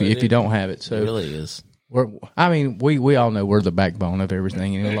is. If you don't have it, so it really is. We all know we're the backbone of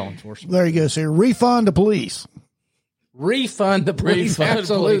everything in law enforcement. There you go, sir. Refund the police. Refund the police,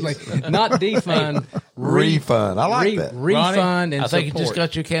 absolutely. Not defund. Refund. I like that. Refund Ronnie, and I think support. you just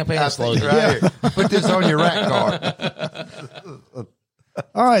got your campaign slogan. Right here. Put this on your rack card.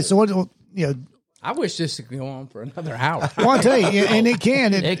 All right, so what? I wish this could go on for another hour. Well, I tell you, and it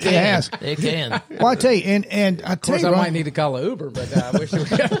can. It has. It can. Well, I tell you, and I tell Of course, you, I might need to call an Uber, but I wish we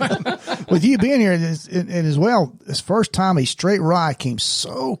could. With you being here, and as well, this first time a straight rye came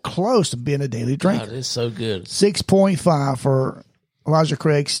so close to being a daily drink. God, it's so good. 6.5 for Elijah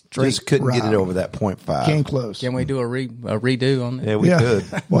Craig straight Just couldn't rye. get it over that 0.5. Came close. Can we do a redo on that? Yeah, we could.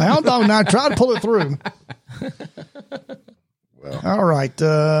 Well, Hound Dog and I tried to pull it through. All right.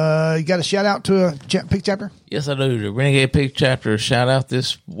 You got a shout out to a Pig Chapter? Yes, I do. The Renegade Pig Chapter shout out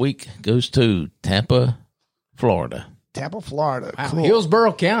this week goes to Tampa, Florida. Tampa, Florida. Wow, Cool.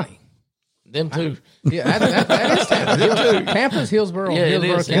 Hillsborough County. Them two. Yeah, that is Tampa. Tampa's Hillsborough. Yeah,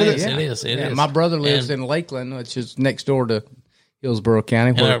 Hillsborough it County. is. It is. It is. My brother lives And- in Lakeland, which is next door to Hillsborough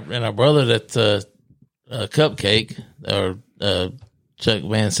County. And our brother that Cupcake, or Chuck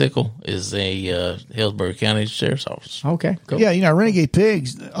Van Sickle, is a Hillsborough County Sheriff's Office. Okay, cool. Yeah, Renegade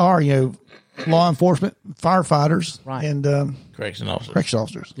Pigs are, law enforcement, firefighters, Right. and Correction officer. correction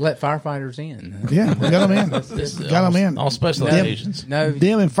officers. Let firefighters in. Yeah, we got them in. This is Got 'em in. All special Them- occasions. No,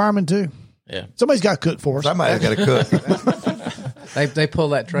 Them and firemen, too. Yeah. Somebody's got to cook for us. Somebody's got to cook. they pull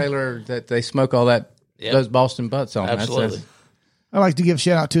that trailer that they smoke all that Yep. those Boston butts on. Absolutely. I'd like to give a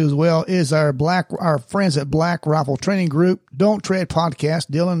shout out to as well is our friends at Black Rifle Training Group, Don't Tread Podcast.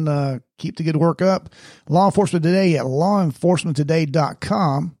 Dylan, keep the good work up. Law Enforcement Today at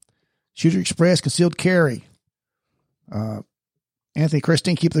lawenforcementtoday.com. Shooter Express, concealed carry. Anthony,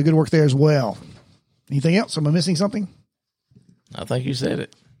 Christine, keep the good work there as well. Anything else? Am I missing something? I think you said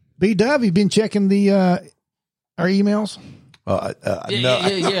it. B-Dub, you've been checking the our emails?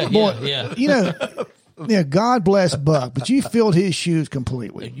 Yeah. Boy, Yeah, God bless Buck, but you filled his shoes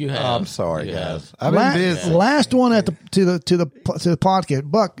completely. You have. I'm sorry, You guys. have. I've been busy. Last one at the to the podcast,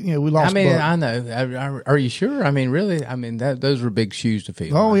 Buck. You know, we lost. I mean, Buck. I know. Are you sure? I mean, really? I mean, those were big shoes to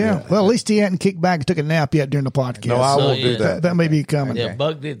fill. Oh yeah. Well, at least he hadn't kicked back and took a nap yet during the podcast. No, I So, won't do yeah. that. That may be coming. Yeah,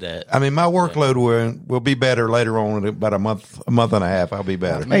 Buck did that. I mean, my workload will be better later on in about a month and a half. I'll be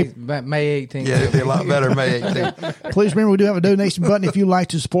better. May 18th. Yeah, it'll be a lot better May 18th. Please remember, we do have a donation button. If you'd like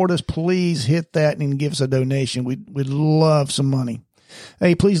to support us, please hit that and give us a donation. We'd love some money.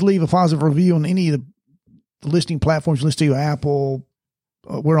 Hey, please leave a positive review on any of the listening platforms. Listen to Apple.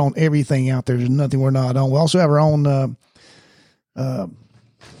 We're on everything out there. There's nothing we're not on. We also have our own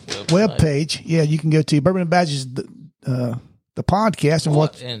web page. Yeah, you can go to Bourbon and Badges, the podcast, and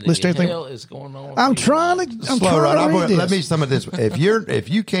What in the list everything. hell is going on? I'm trying to. I'm Slow trying right. to read this. Let me some of this. If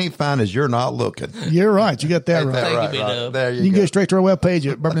you can't find us, you're not looking. You're right. You got that right. That you, right, B-Dub. right. There You you can go. go straight to our webpage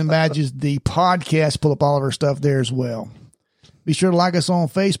at Bourbon and Badges, the podcast. Pull up all of our stuff there as well. Be sure to like us on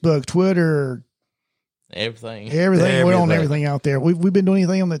Facebook, Twitter, Everything. everything. We're on Everything. everything out there. We've been doing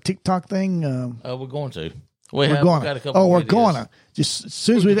anything on the TikTok thing. We're going to. We're got a going. couple We're videos. going to. Just as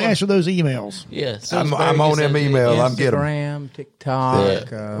soon as we answer those emails. Yeah. I'm on them emails. I'm getting them. Instagram,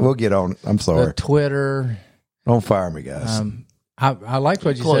 TikTok, We'll get on. I'm the sorry. Twitter. Don't fire me, guys. I liked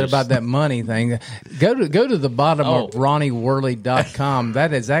what you Close. said about that money thing. Go to the bottom of Oh. RonnieWorley.com.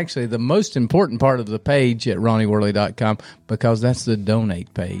 That is actually the most important part of the page at RonnieWorley.com because that's the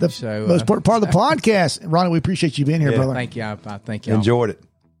donate page. The So most important part of the podcast. Ronnie, we appreciate you being here, brother. thank you. I thank you. Enjoyed it.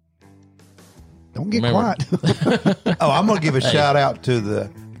 Don't get Remember- quiet. Oh, I'm going to give a shout out to the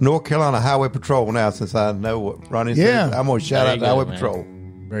North Carolina Highway Patrol now, since I know what Ronnie Yeah. said. I'm going to shout There out you the go, Highway man. Patrol.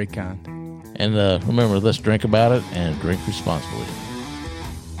 Very kind. And remember, let's drink about it and drink responsibly.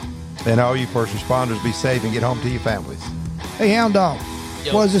 And all you first responders, be safe and get home to your families. Hey, Hound Dog.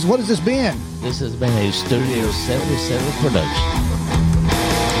 Yo. What has this been? This has been a Studio 77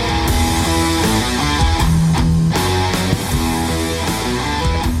 production.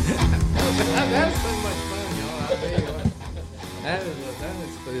 That's so much fun, y'all. I tell you what. That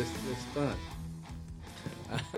is fun.